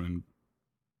swordsman.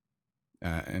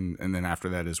 And then after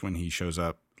that is when he shows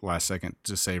up last second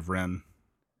to save Ren.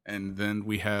 And then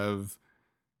we have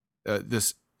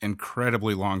this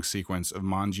incredibly long sequence of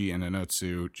Manji and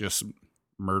Onotsu just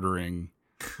murdering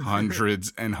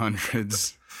hundreds and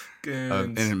hundreds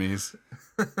of enemies.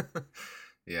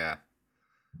 Yeah.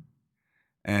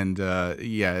 And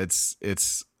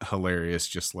it's hilarious.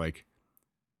 Just like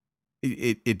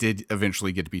it did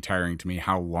eventually get to be tiring to me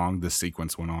how long this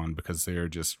sequence went on, because they are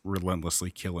just relentlessly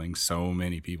killing so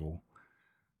many people.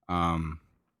 The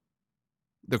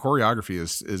choreography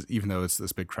is even though it's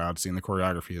this big crowd scene, the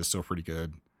choreography is still pretty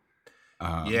good.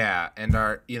 Yeah, and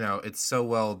it's so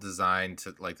well designed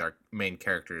to, like, our main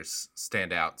characters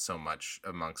stand out so much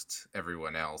amongst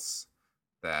everyone else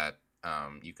that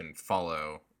you can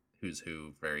follow who's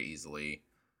who very easily.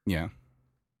 Yeah,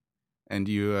 and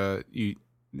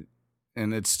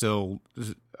and it's still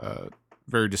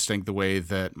very distinct the way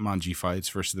that Manji fights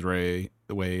versus the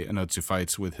way Onotsu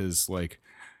fights with his like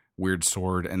weird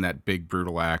sword and that big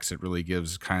brutal axe. It really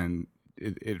gives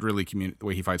it really the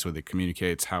way he fights with it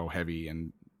communicates how heavy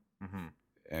and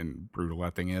brutal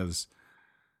that thing is.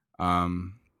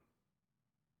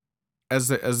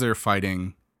 As they're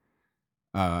fighting,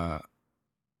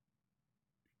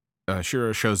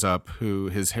 Shiro shows up, who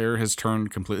his hair has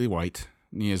turned completely white,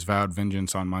 and he has vowed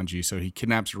vengeance on Manji, so he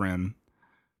kidnaps Ren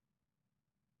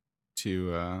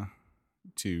to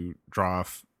draw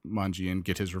off Manji and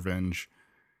get his revenge.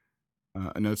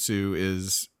 Onotsu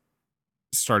is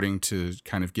starting to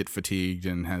kind of get fatigued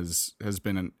and has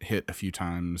been hit a few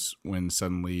times when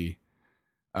suddenly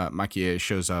Makie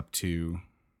shows up to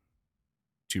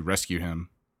rescue him,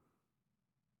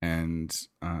 and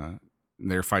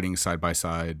they're fighting side by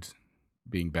side,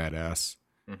 being badass.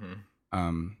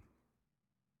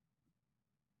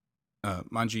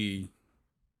 Manji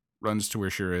runs to where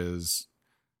Shira is,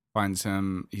 finds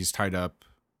him. He's tied up,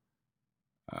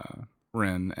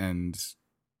 Ren, and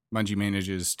Manji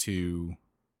manages to.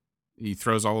 He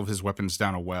throws all of his weapons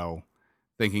down a well,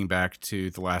 thinking back to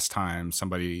the last time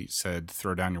somebody said,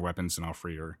 "Throw down your weapons and I'll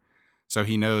free her." So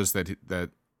he knows that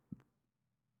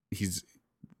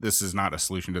this is not a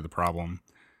solution to the problem.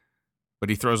 But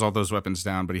he throws all those weapons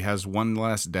down, but he has one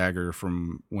last dagger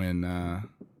from when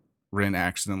Ren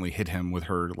accidentally hit him with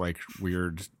her like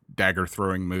weird dagger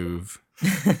throwing move.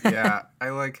 Yeah, I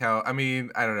like how, I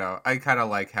don't know. I kind of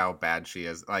like how bad she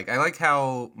is. Like, I like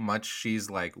how much she's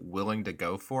like willing to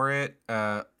go for it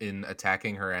in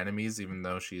attacking her enemies, even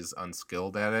though she's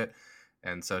unskilled at it.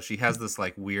 And so she has this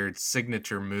like weird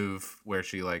signature move where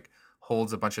she like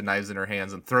holds a bunch of knives in her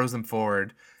hands and throws them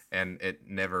forward, and it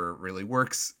never really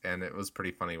works. And it was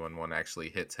pretty funny when one actually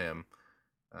hits him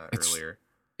It's earlier.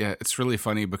 Yeah, it's really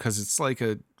funny because it's like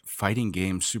a fighting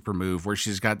game super move where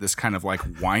she's got this kind of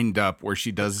like wind up where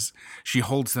she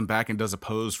holds them back and does a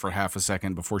pose for half a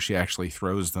second before she actually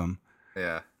throws them.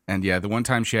 Yeah. And yeah, the one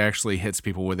time she actually hits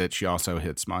people with it, she also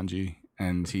hits Manji,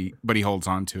 and he holds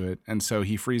on to it, and so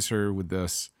he frees her with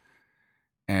this,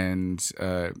 and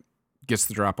gets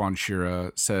the drop on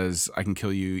Shira. Says, "I can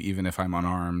kill you even if I'm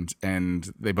unarmed,"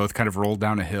 and they both kind of roll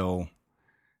down a hill,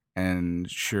 and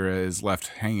Shira is left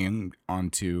hanging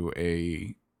onto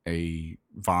a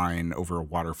vine over a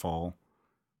waterfall.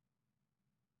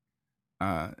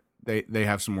 They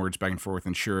have some words back and forth,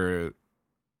 and Shira.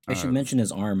 I should mention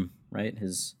his arm, right?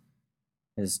 His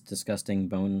disgusting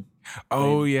bone.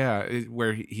 Oh yeah,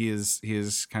 where he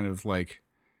is kind of like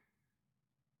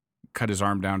cut his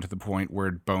arm down to the point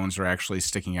where bones are actually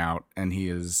sticking out, and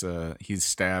he's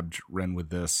stabbed Ren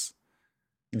with this.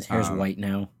 His hair's white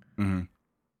now. Mm-hmm.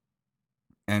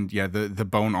 And yeah, the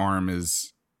bone arm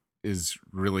is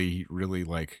really really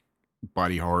like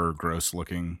body horror, gross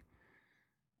looking,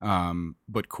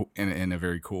 but cool in a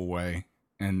very cool way.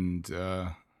 And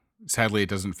sadly, it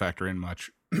doesn't factor in much.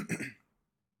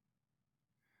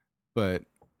 But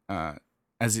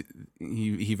as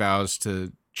he vows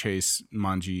to chase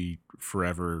Manji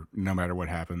forever, no matter what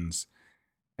happens,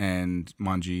 and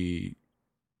Manji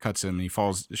cuts him.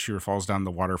 Shira falls down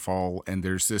the waterfall, and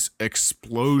there's this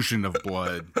explosion of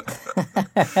blood.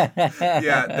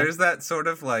 Yeah, there's that sort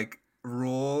of like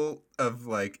rule of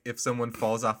like if someone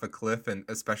falls off a cliff and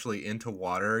especially into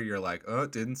water, you're like, oh,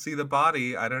 didn't see the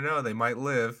body. I don't know, they might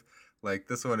live. Like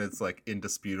this one, it's like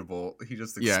indisputable. He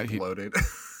just exploded.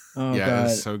 Oh, yeah, God. It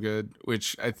was so good.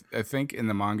 Which I think in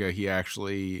the manga he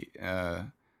actually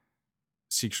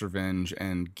seeks revenge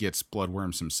and gets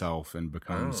bloodworms himself and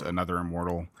becomes another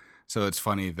immortal. So it's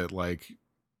funny that like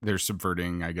they're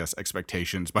subverting, I guess,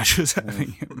 expectations by just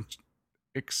having him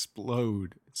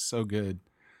explode. It's so good.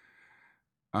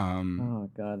 Oh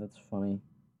God, that's funny.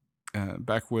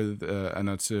 Back with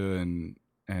Anotsu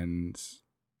and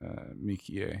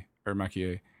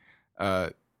Makie,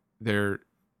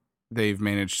 they've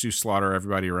managed to slaughter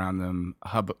everybody around them.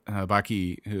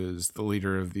 Habaki, who's the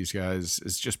leader of these guys,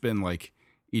 has just been like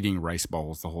eating rice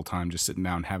balls the whole time, just sitting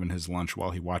down having his lunch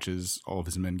while he watches all of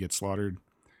his men get slaughtered.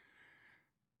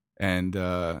 And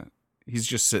he's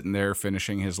just sitting there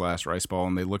finishing his last rice ball,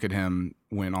 and they look at him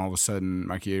when all of a sudden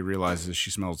Makie realizes she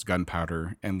smells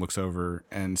gunpowder and looks over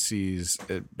and sees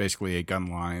basically a gun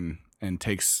line and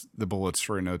takes the bullets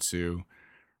for Anotsu,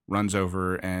 runs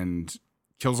over and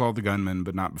kills all the gunmen,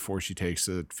 but not before she takes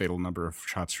a fatal number of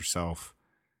shots herself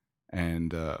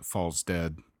and falls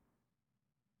dead.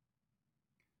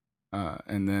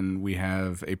 And then we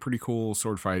have a pretty cool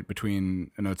sword fight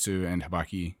between Anotsu and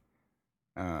Habaki,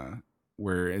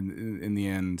 where in the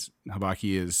end,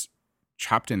 Habaki is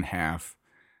chopped in half,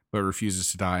 but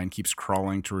refuses to die and keeps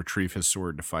crawling to retrieve his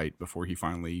sword to fight before he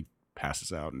finally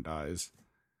passes out and dies.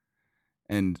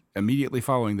 And immediately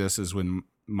following this is when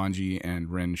Manji and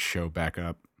Ren show back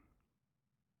up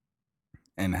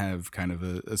and have kind of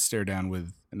a stare down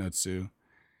with Anotsu.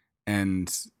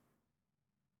 And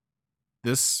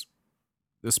this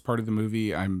part of the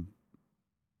movie,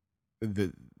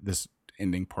 this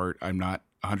ending part, I'm not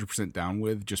 100% down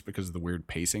with, just because of the weird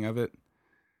pacing of it.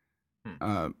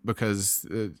 Because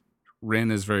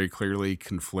Ren is very clearly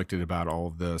conflicted about all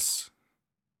of this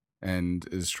and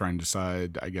is trying to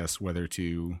decide, I guess, whether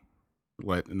to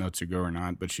let Anotsu go or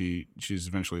not. But she's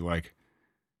eventually like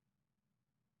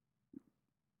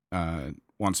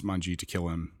wants Manji to kill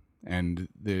him, and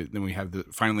then we have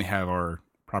finally have our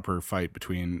proper fight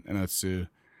between Anotsu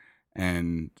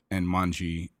and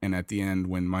Manji. And at the end,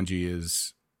 when Manji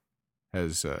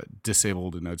has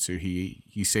disabled Anotsu,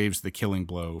 he saves the killing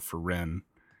blow for Ren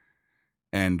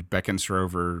and beckons her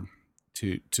over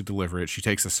to deliver it. She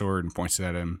takes the sword and points it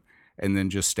at him, and then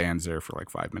just stands there for like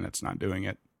 5 minutes not doing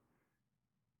it.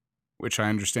 Which I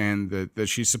understand that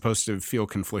she's supposed to feel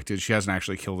conflicted. She hasn't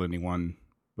actually killed anyone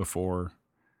before,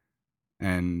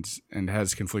 and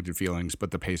has conflicted feelings,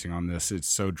 but the pacing on this, it's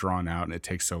so drawn out and it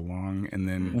takes so long. And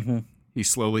then he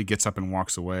slowly gets up and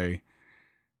walks away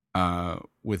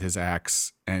with his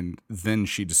axe, and then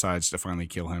she decides to finally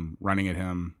kill him, running at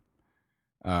him.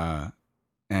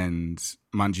 And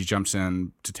Manji jumps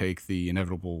in to take the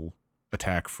inevitable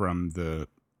attack from the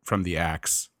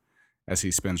axe as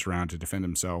he spins around to defend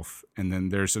himself. And then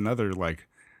there's another like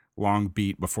long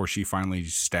beat before she finally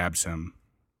stabs him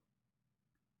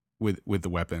with the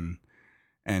weapon.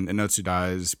 and Inotsu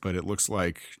dies, but it looks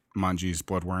like Manji's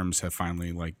bloodworms have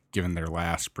finally like given their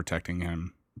last,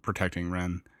 protecting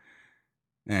Ren,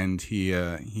 and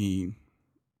he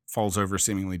falls over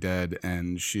seemingly dead,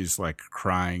 and she's like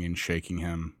crying and shaking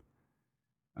him,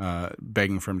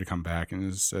 begging for him to come back,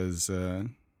 and says,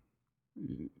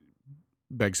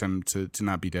 begs him to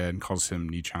not be dead, and calls him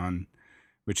Nichan,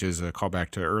 which is a callback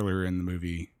to earlier in the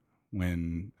movie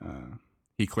when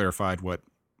he clarified what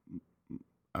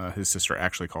his sister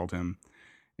actually called him,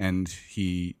 and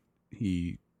he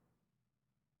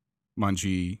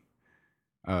Manji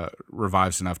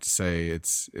revives enough to say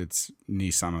it's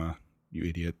Ni-sama, you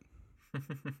idiot,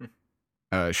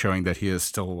 showing that he is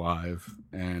still alive,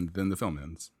 and then the film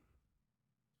ends,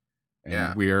 and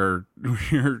Yeah. we're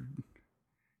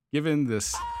given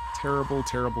this terrible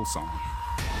song.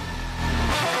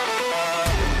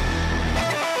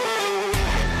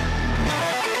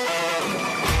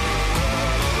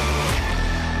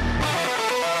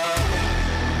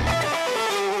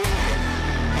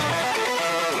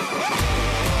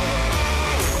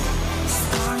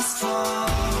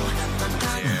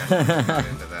 Yeah, I'm not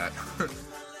into that.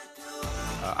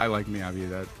 I like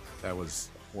Miyavi. That was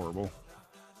horrible.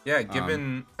 Yeah,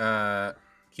 given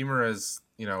Kimura's,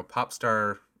 pop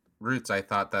star roots, I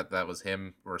thought that was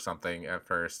him or something at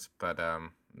first, but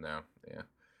no, yeah.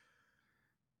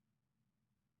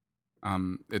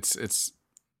 It's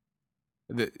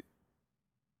if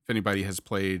anybody has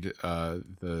played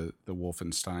the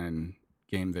Wolfenstein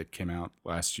game that came out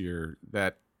last year,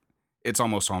 that it's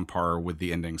almost on par with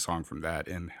the ending song from that,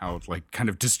 and how like kind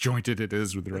of disjointed it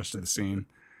is with the rest of the scene.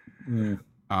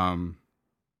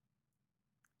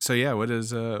 So yeah, what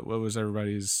was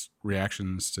everybody's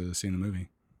reactions to seeing the movie?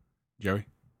 Joey?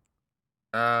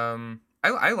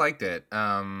 I liked it.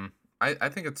 I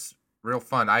think it's real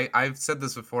fun. I've said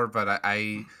this before, but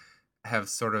I have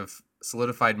sort of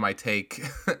solidified my take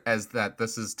as that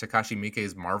this is Takashi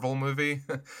Miike's Marvel movie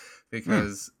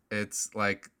because it's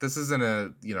like this isn't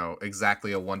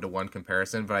exactly a 1-to-1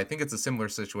 comparison, but I think it's a similar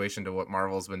situation to what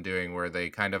Marvel's been doing, where they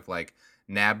kind of like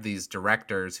nab these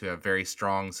directors who have very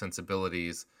strong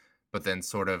sensibilities, but then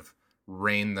sort of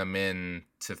rein them in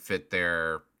to fit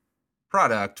their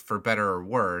product for better or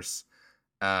worse.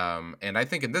 And I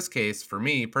think in this case, for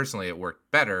me personally, it worked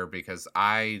better because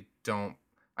I'm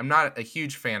not a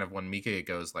huge fan of when Miike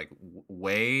goes like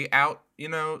way out,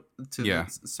 to Yeah.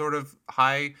 the sort of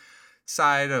high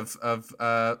side of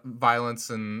violence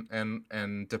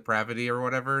and depravity or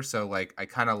whatever. So like I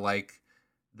kind of like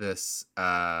this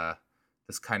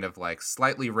this kind of like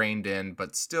slightly reined in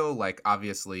but still like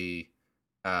obviously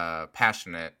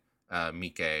passionate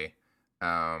Miike,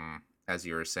 as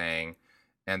you were saying.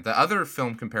 And the other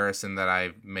film comparison that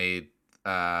I made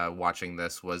watching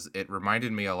this was it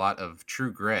reminded me a lot of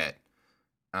True Grit.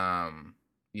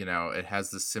 It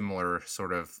has this similar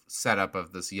sort of setup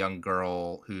of this young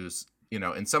girl who's,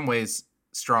 in some ways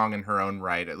strong in her own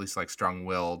right, at least like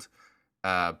strong-willed,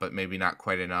 but maybe not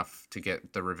quite enough to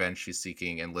get the revenge she's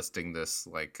seeking, enlisting this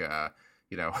like,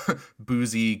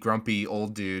 boozy, grumpy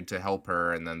old dude to help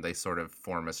her, and then they sort of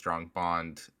form a strong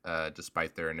bond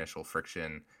despite their initial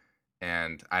friction.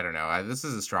 And I don't know, this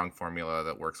is a strong formula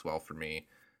that works well for me.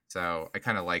 So I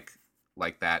kind of like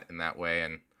that in that way.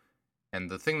 And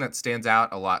the thing that stands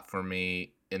out a lot for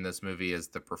me in this movie is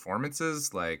the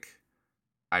performances. Like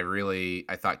I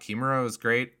thought Kimura was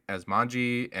great as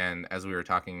Manji, and as we were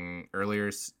talking earlier,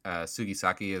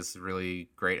 Sugisaki is really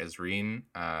great as Rin.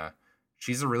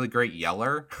 She's a really great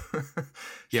yeller.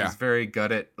 She's very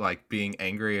good at like being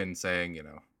angry and saying,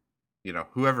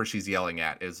 whoever she's yelling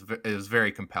at is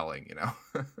very compelling,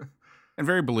 And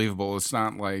very believable. It's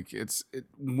not like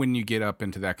when you get up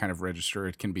into that kind of register,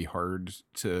 it can be hard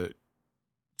to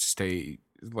stay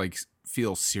like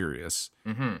feel serious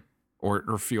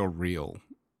or feel real.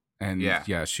 And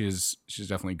yeah, she's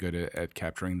definitely good at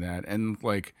capturing that, and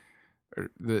like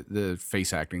the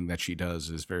face acting that she does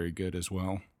is very good as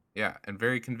well. Yeah, and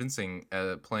very convincing,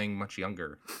 playing much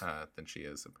younger than she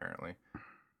is apparently.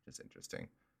 It's interesting.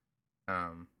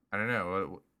 I don't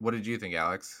know. What did you think,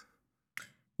 Alex?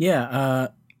 Yeah,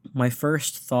 my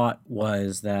first thought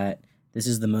was that this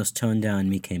is the most toned down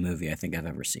Miike movie I think I've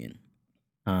ever seen.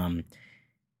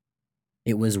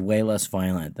 It was way less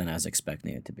violent than I was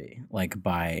expecting it to be, like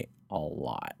by a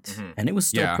lot, and it was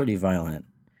still pretty violent.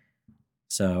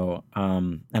 So,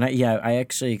 and I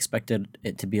actually expected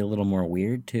it to be a little more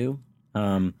weird too.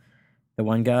 The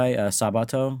one guy,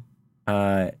 Sabato,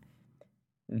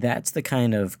 that's the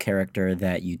kind of character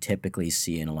that you typically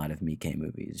see in a lot of Miike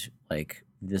movies. Like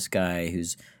this guy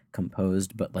who's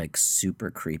composed but like super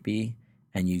creepy,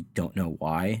 and you don't know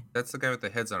why. That's the guy with the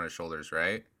heads on his shoulders,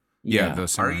 right? Yeah, Yeah, the Are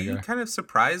samurai you guy. kind of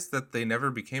surprised that they never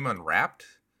became unwrapped?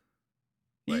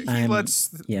 He Like, he I'm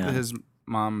lets yeah. his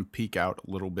mom peek out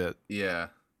a little bit, yeah.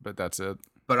 but that's it.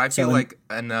 But I So feel in like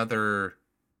another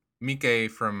Mike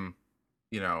from,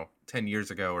 10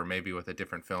 years ago, or maybe with a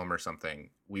different film or something,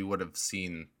 we would have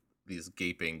seen these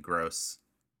gaping, gross,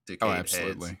 Oh, decayed heads.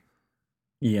 absolutely.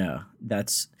 yeah,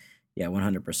 that's yeah,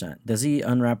 100%. Does he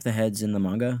unwrap the heads in the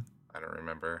manga? I don't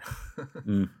remember.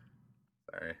 Mm.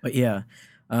 Sorry. But yeah,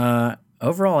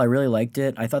 overall, I really liked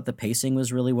it. I thought the pacing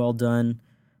was really well done.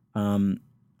 Um,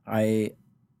 I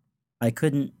I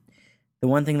couldn't. The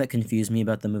one thing that confused me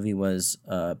about the movie was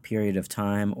a period of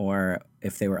time, or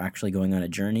if they were actually going on a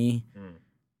journey, Mm.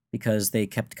 because they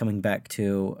kept coming back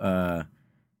to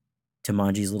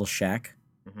Manji's little shack.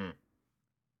 Hmm.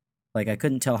 Like I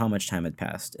couldn't tell how much time had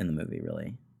passed in the movie,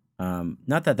 really.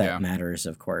 Not that that Yeah. matters,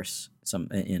 of course, some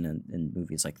in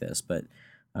movies like this, but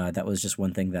that was just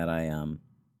one thing that I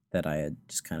had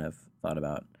just kind of thought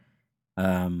about.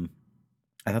 Um,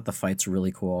 I thought the fights were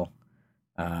really cool.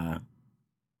 Uh,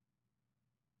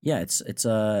 yeah,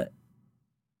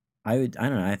 I don't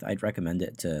know, I'd recommend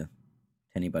it to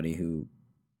anybody who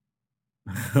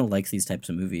likes these types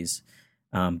of movies,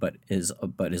 but is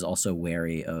also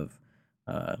wary uh,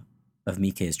 of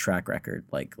Mike's track record,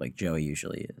 like Joey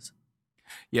usually is.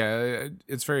 Yeah,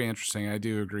 it's very interesting. I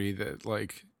do agree that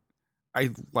like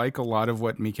I like a lot of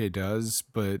what Mike does,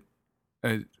 but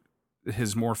uh,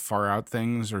 his more far out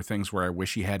things are things where I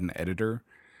wish he had an editor.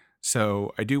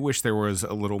 So I do wish there was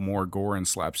a little more gore and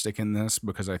slapstick in this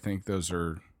because I think those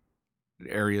are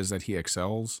areas that he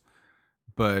excels.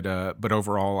 But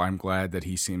overall, I'm glad that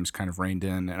he seems kind of reined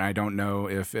in, and I don't know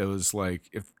if it was like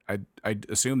if I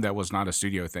assume that was not a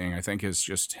studio thing. I think it's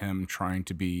just him trying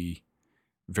to be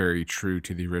very true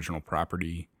to the original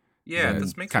property Yeah, that Hmm.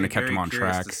 this makes kind me of kept him very on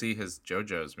curious to track. see his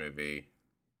JoJo's movie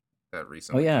that Oh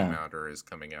recently came yeah, out or is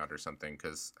coming out or something,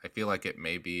 because I feel like it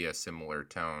may be a similar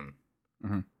tone.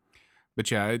 Hmm.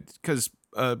 But yeah, because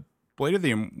Blade of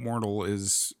the Immortal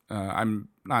is I'm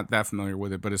not that familiar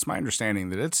with it, but it's my understanding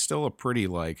that it's still a pretty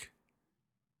like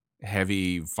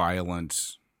heavy,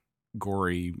 violent,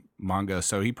 gory manga.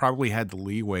 So he probably had the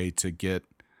leeway to get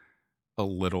a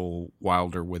little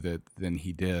wilder with it than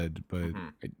he did, Hmm.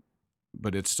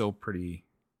 but it's still pretty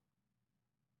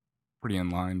in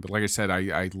line. But like I said,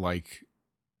 I like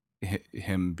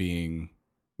him being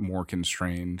more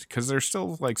constrained because there's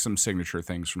still like some signature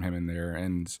things from him in there,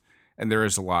 and there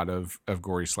is a lot of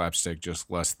gory slapstick, just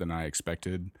less than I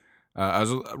expected. I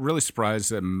was really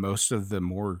surprised that most of the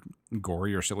more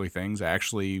gory or silly things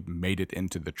actually made it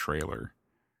into the trailer.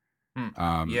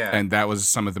 Hmm. Yeah, And that was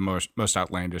some of the most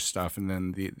outlandish stuff. And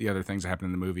then the other things that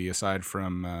happened in the movie, aside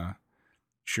from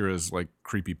Shira's like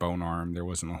creepy bone arm, there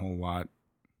wasn't a whole lot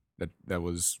that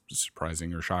was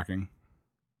surprising or shocking.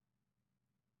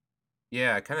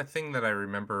 yeah. Kind of thing that I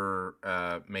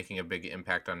remember making a big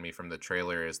impact on me from the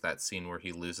trailer is that scene where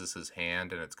he loses his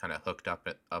hand and it's kind of hooked up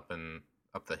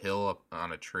the hill up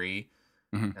on a tree,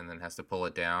 Hmm. and then has to pull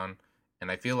it down.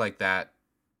 And I feel like that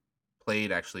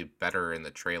played actually better in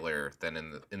the trailer than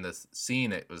in the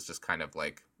scene. It was just kind of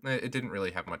like it didn't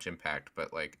really have much impact,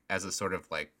 but like as a sort of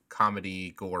like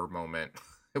comedy gore moment,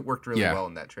 it worked really Yeah, well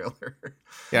in that trailer.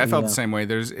 yeah, I felt the yeah. same way.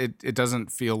 It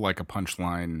doesn't feel like a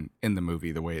punchline in the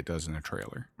movie the way it does in a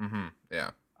trailer. Hmm.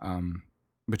 Yeah. Um,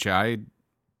 but yeah,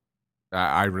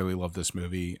 I really love this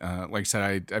movie. Like I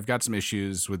said, I've got some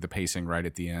issues with the pacing right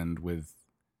at the end with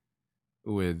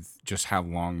just how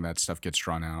long that stuff gets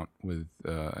drawn out with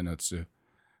Anotsu.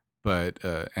 But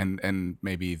and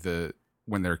maybe the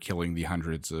when they're killing the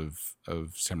hundreds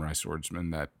of samurai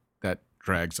swordsmen, that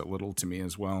drags a little to me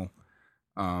as well.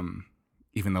 Um,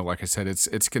 Even though, like I said,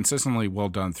 it's consistently well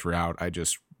done throughout. I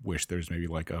just wish there's maybe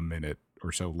like a minute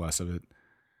or so less of it.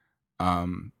 I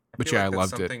But feel yeah, I like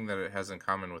that's loved it. something that it has in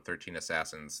common with 13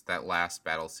 Assassins. That last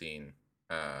battle scene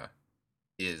uh,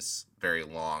 is very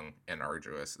long and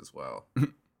arduous as well,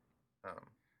 um,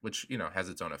 which has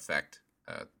its own effect.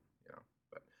 You know,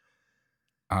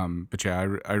 but But yeah,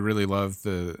 I really love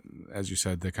as you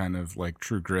said, the kind of like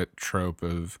true grit trope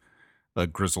of a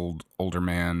grizzled older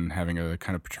man having a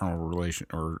kind of paternal relation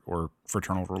or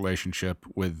fraternal relationship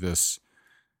with this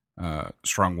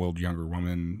strong-willed younger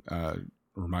woman.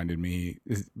 Reminded me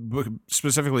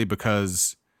specifically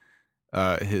because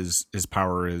his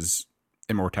power is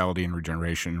immortality and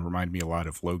regeneration. Reminded me a lot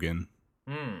of Logan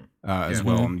as yeah,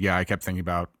 well. Hmm. And yeah, I kept thinking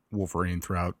about Wolverine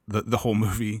throughout the whole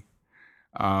movie.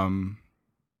 Um,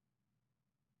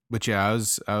 but yeah, I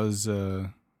was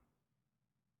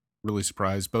really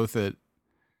surprised both at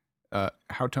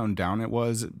how toned down it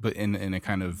was, but in a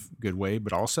kind of good way,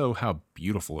 but also how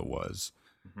beautiful it was.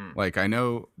 Mhm. Like I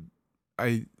know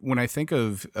when I think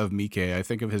of Mike, I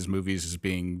think of his movies as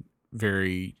being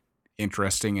very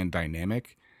interesting and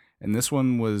dynamic, and this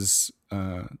one was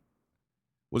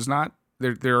not.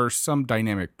 There are some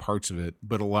dynamic parts of it,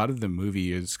 but a lot of the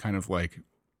movie is kind of like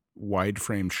wide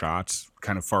frame shots,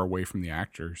 kind of far away from the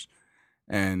actors,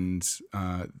 and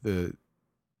the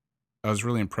I was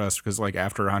really impressed because like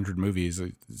after 100 movies,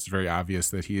 it's very obvious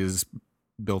that he has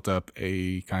built up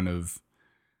a kind of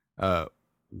uh,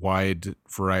 wide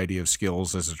variety of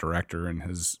skills as a director and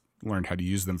has learned how to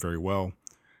use them very well.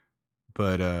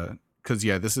 But because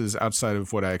yeah, this is outside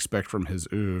of what I expect from his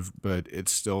oeuvre, but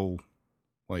it's still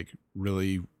like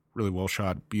really well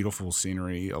shot, beautiful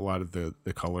scenery. A lot of the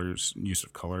colors, use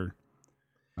of color,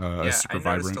 is Yeah, I super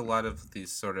noticed a vibrant. lot of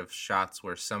these sort of shots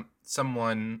where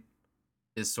someone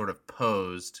is sort of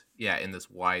posed, yeah, in this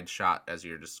wide shot as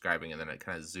you're describing, and then it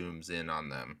kind of zooms in on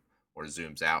them or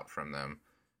zooms out from them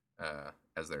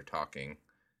as they're talking,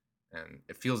 and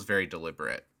it feels very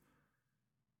deliberate.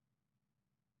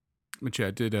 But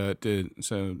yeah, did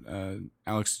so.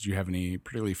 Alex, did you have any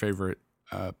particularly favorite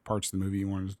parts of the movie you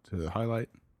wanted to highlight?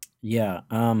 Yeah.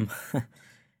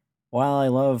 While I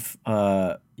love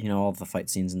all the fight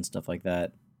scenes and stuff like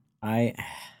that, I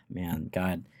man,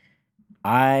 God,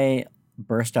 I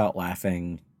burst out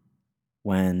laughing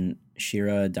when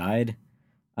Shira died.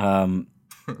 Um,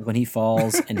 when he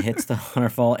falls and hits the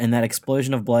waterfall and that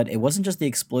explosion of blood, it wasn't just the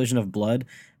explosion of blood,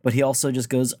 but he also just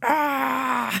goes,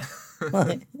 ah!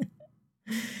 Like,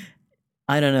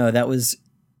 I don't know, that was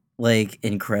like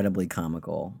incredibly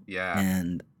comical. Yeah.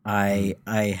 And Mhm.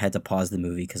 I had to pause the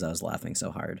movie because I was laughing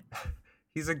so hard.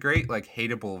 He's a great like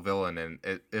hateable villain, and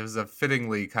it was a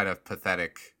fittingly kind of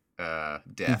pathetic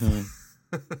death.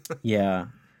 Hmm. Yeah.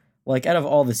 Like out of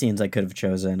all the scenes I could have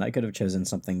chosen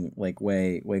something like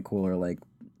way cooler, like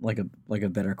a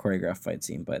better choreographed fight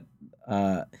scene. But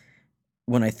uh,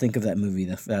 when I think of that movie,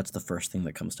 that's the first thing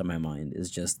that comes to my mind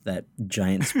is just that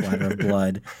giant splatter of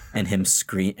blood and him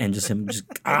scream and just him just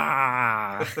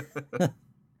ah.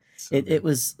 So It good.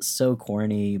 was so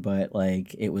corny, but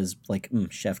like it was like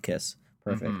chef kiss,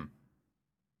 perfect. Hmm.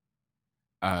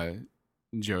 Uh,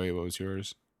 Joey, what was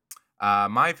yours?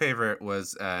 My favorite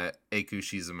was Eiku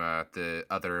Shizuma, the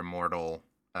other immortal,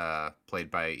 played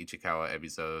by Ichikawa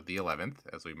Ebizo the 11th,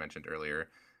 as we mentioned earlier.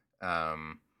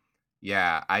 Um,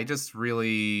 yeah, I just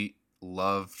really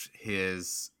loved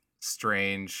his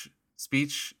strange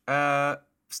speech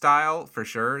style for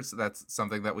sure. So that's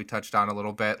something that we touched on a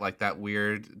little bit. Like that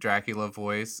weird Dracula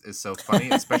voice is so funny,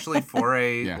 especially for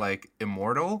a Yeah. like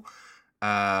immortal.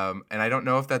 And I don't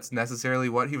know if that's necessarily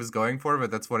what he was going for,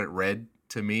 but that's what it read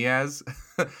to me as.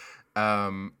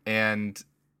 And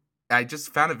I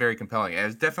just found it very compelling. I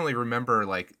definitely remember,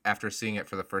 like, after seeing it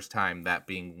for the first time, that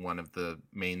being one of the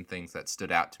main things that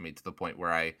stood out to me to the point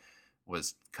where I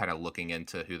was kind of looking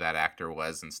into who that actor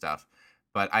was and stuff.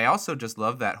 But I also just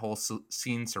love that whole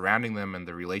scene surrounding them and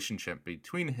the relationship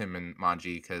between him and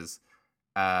Manji because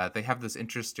they have this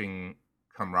interesting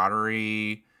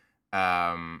camaraderie,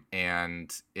 and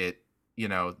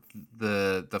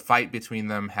the fight between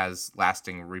them has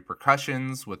lasting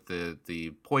repercussions with the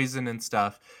poison and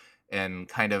stuff, and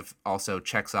kind of also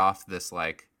checks off this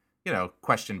like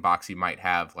question box you might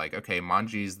have, like, okay,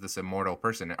 Manji's this immortal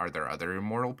person, are there other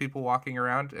immortal people walking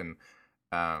around? And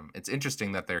it's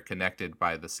interesting that they're connected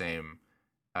by the same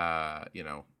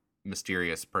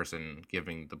mysterious person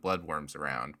giving the bloodworms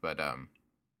around.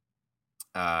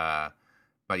 Uh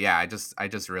but yeah, I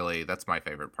just really, that's my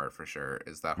favorite part for sure,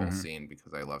 is that whole Hmm. scene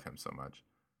because I love him so much.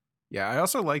 Yeah, I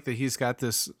also like that he's got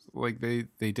this like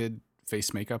they did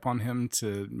face makeup on him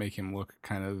to make him look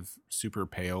kind of super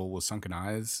pale with sunken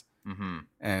eyes. Mhm.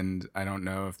 And I don't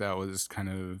know if that was kind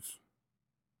of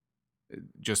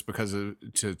just because of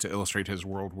to illustrate his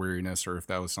world weariness, or if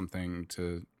that was something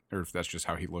to, or if that's just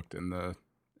how he looked in the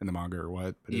manga or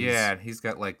what. But it Yeah, was and he's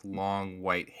got like long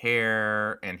white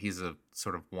hair, and he's a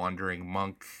sort of wandering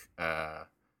monk. Uh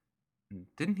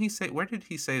didn't he say, where did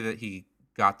he say that he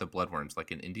got the bloodworms,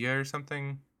 like in India or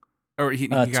something? or he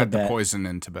got the Tibet. poison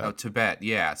in Oh, Tibet. Tibet.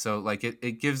 Yeah. So like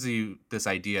it gives you this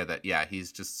idea that yeah,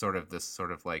 he's just sort of this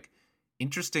sort of like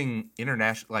interesting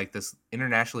international, like this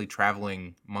internationally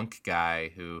traveling monk guy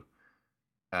who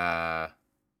uh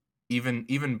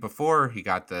even before he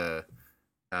got the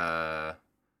uh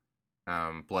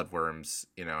bloodworms,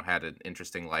 had an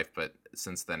interesting life, but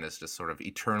since then is just sort of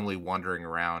eternally wandering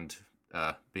around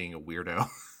being a weirdo.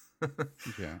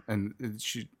 Yeah, and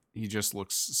he just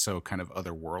looks so kind of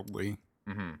otherworldly,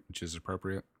 Hmm. which is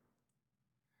appropriate.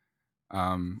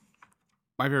 Um,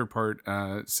 my favorite part,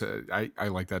 so I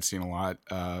like that scene a lot.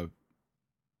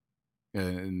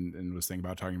 and was thinking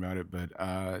about talking about it. But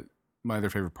my other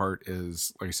favorite part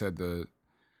is, like I said, the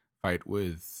fight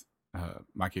with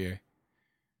Makie,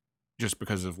 just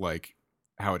because of like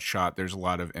how it's shot. There's a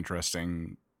lot of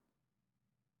interesting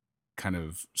kind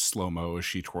of slow mo as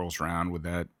she twirls around with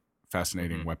that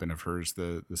fascinating Hmm. weapon of hers,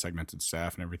 the segmented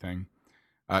staff and everything.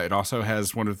 It also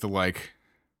has one of the like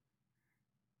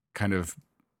kind of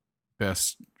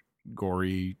best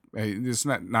gory. It's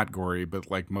not gory, but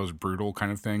like most brutal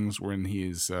kind of things when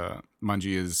he's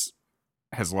Munji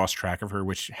has lost track of her,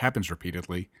 which happens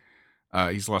repeatedly.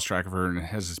 He's lost track of her and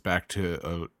has his back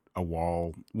to a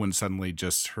wall when suddenly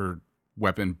just her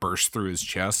weapon bursts through his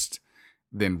chest,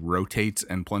 then rotates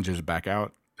and plunges back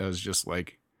out. That was just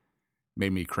like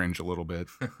made me cringe a little bit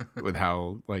with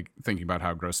how like thinking about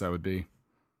how gross that would be.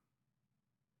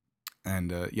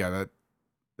 And yeah,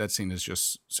 that scene is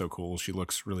just so cool. She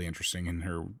looks really interesting in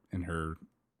her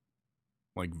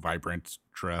like vibrant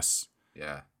dress,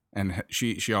 Yeah. and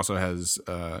she also has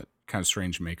kind of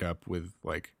strange makeup with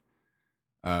like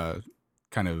uh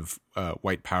kind of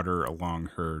white powder along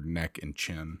her neck and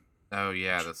chin. Oh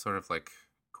yeah, the sort of like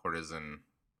courtesan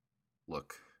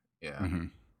look. Yeah. Hmm.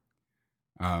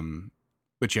 Um,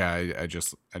 but yeah, I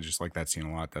just like that scene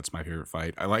a lot. That's my favorite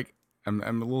fight. I'm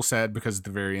a little sad because at the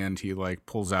very end he like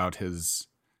pulls out his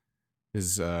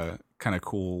kind of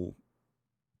cool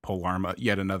pole arm,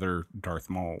 yet another Darth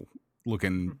Maul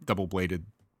looking double bladed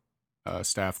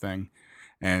staff thing,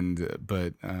 and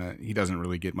but he doesn't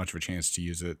really get much of a chance to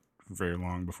use it for very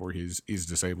long before he's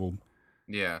disabled.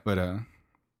 Yeah. But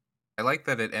I like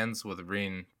that it ends with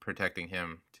Rin protecting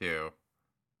him too.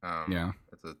 yeah,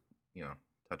 It's a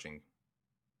touching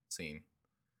scene.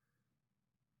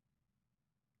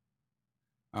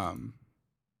 um,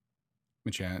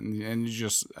 but yeah, and you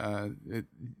just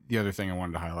the other thing I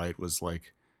wanted to highlight was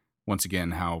like once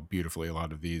again how beautifully a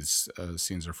lot of these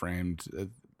scenes are framed.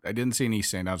 I didn't see any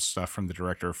standout stuff from the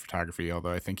director of photography,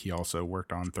 although I think he also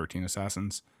worked on 13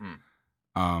 Assassins. Hmm.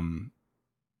 Um,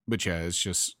 but yeah, it's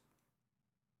just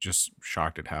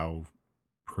shocked at how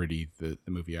pretty the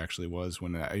movie actually was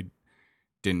when I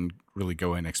didn't really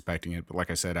go in expecting it. But like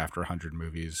I said, after 100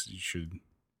 movies, you should.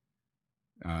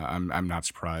 I'm not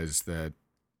surprised that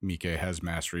Mike has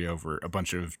mastery over a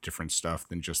bunch of different stuff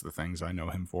than just the things I know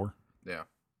him for. Yeah.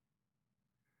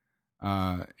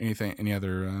 Any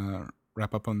other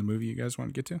wrap up on the movie you guys want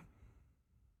to get to?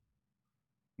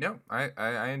 No,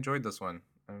 I enjoyed this one.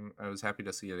 I was happy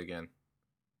to see it again.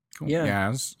 Cool. Yeah.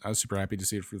 Yeah, I was super happy to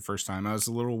see it for the first time. I was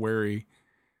a little wary,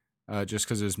 just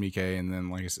because it was Mike, and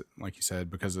then like you said,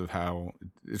 because of how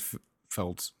it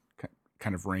felt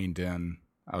kind of reined in.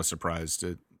 I was surprised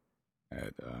at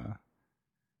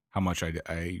how much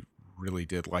I really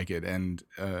did like it, and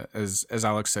as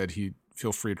Alex said, he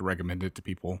feel free to recommend it to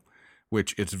people.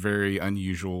 Which it's very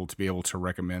unusual to be able to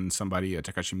recommend somebody a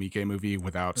Takashi Miike movie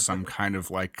without some kind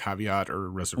of like caveat or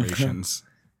reservations.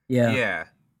 Yeah. Yeah.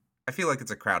 I feel like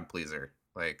it's a crowd pleaser.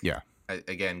 Like, Yeah.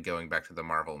 again, going back to the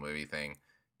Marvel movie thing,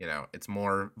 it's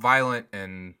more violent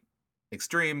and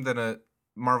extreme than a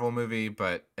Marvel movie,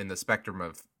 but in the spectrum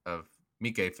of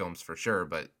Miike films for sure,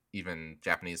 but even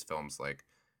Japanese films, like,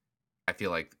 I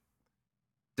feel like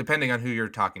depending on who you're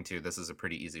talking to, this is a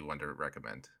pretty easy one to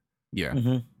recommend. Yeah.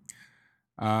 Hmm.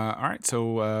 All right.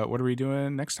 So what are we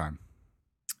doing next time?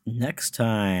 Next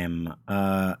time,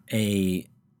 a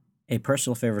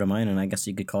personal favorite of mine, and I guess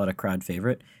you could call it a crowd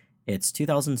favorite. It's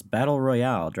 2000's Battle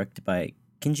Royale, directed by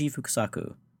Kinji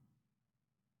Fukusaku.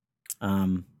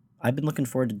 I've been looking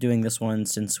forward to doing this one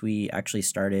since we actually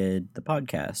started the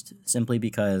podcast, simply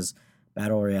because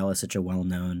Battle Royale is such a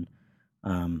well-known,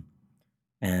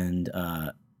 and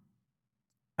I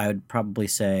would probably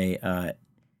say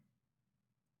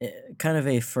kind of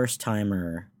a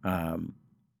first-timer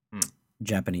Hmm.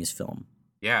 Japanese film.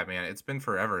 Yeah, man, it's been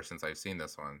forever since I've seen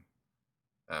this one.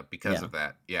 Because Yeah. of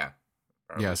that, yeah.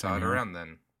 Probably Yeah, saw same it here. around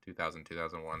then, 2000,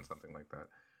 2001, something like that.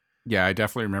 Yeah, I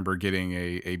definitely remember getting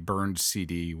a burned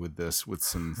CD with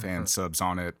some fan subs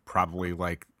on it, probably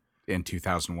like in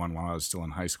 2001 while I was still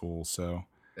in high school. So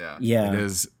Yeah. it Yeah.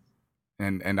 is,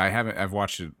 and I've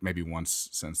watched it maybe once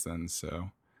since then.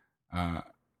 So I'm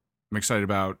excited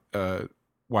about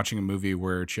watching a movie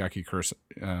where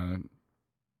Kuriyama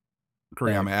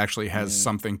actually has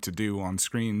something to do on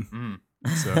screen. Mm.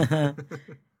 So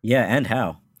Yeah, and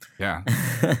how. yeah,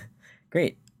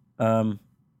 Great. Well,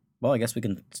 I guess we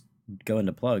can go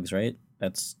into plugs, right?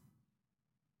 That's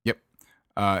yep.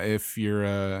 If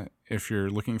you're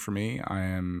looking for me, I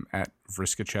am at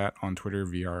VriskaChat on Twitter,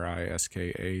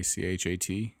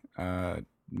 VriskaChat.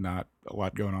 Not a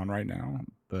lot going on right now,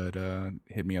 but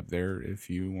hit me up there if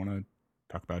you want to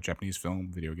talk about Japanese film,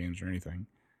 video games, or anything.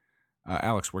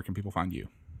 Alex, where can people find you?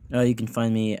 You can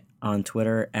find me on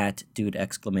Twitter at dude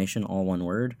exclamation, all one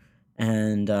word.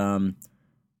 And a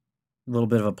little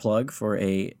bit of a plug for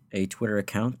a Twitter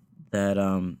account that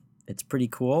it's pretty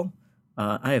cool.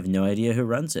 I have no idea who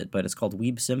runs it, but it's called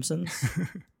Weeb Simpsons.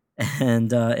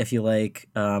 And if you like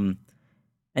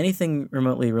anything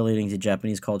remotely relating to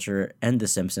Japanese culture and The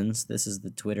Simpsons, this is the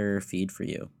Twitter feed for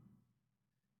you.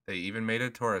 They even made a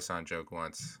Tora-san joke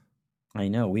once. I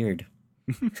know, weird.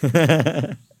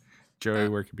 Joey,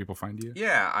 where can people find you?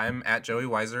 Yeah, I'm at Joey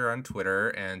Weiser on Twitter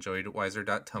and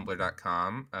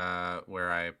joeyweiser.tumblr.com,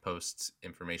 where I post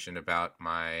information about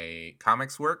my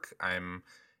comics work. I'm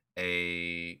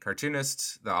a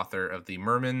cartoonist, the author of the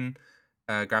Merman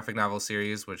graphic novel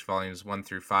series, which volumes 1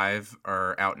 through 5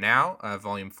 are out now.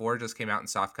 Volume 4 just came out in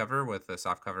softcover, with the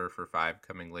softcover for 5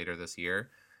 coming later this year.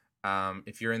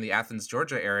 If you're in the Athens,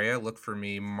 Georgia area, look for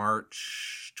me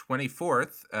March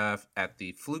 24th at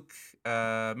the Fluke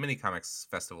Mini Comics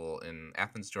Festival in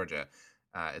Athens, Georgia.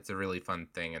 It's a really fun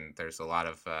thing, and there's a lot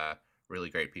of really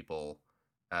great people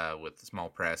with small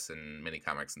press and mini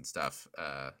comics and stuff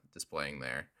displaying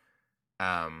there.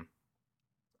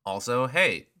 Also,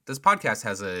 hey, this podcast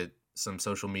has some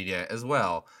social media as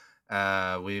well.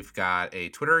 We've got a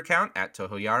Twitter account at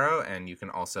Toho Yaro, and you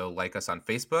can also like us on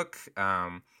Facebook.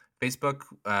 Facebook,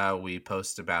 we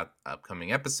post about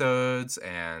upcoming episodes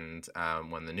and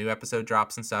when the new episode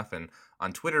drops and stuff. And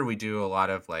on Twitter, we do a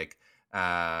lot of like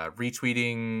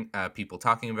retweeting people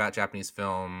talking about Japanese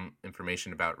film,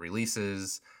 information about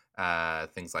releases,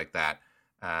 things like that.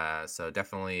 So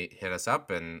definitely hit us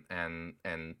up and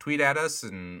tweet at us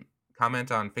and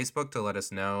comment on Facebook to let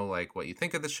us know like what you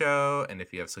think of the show, and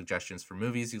if you have suggestions for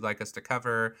movies you'd like us to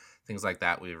cover, things like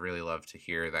that. We really love to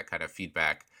hear that kind of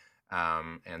feedback.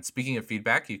 And speaking of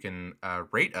feedback, you can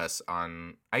rate us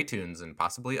on iTunes and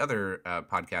possibly other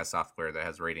podcast software that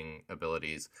has rating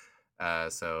abilities.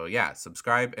 So yeah,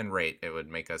 subscribe and rate. It would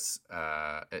make us,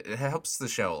 it helps the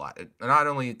show a lot. It not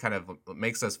only kind of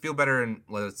makes us feel better and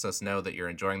lets us know that you're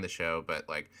enjoying the show, but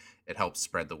like it helps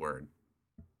spread the word.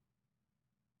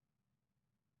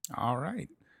 All right.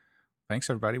 Thanks,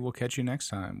 everybody. We'll catch you next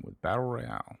time with Battle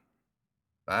Royale.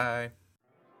 Bye.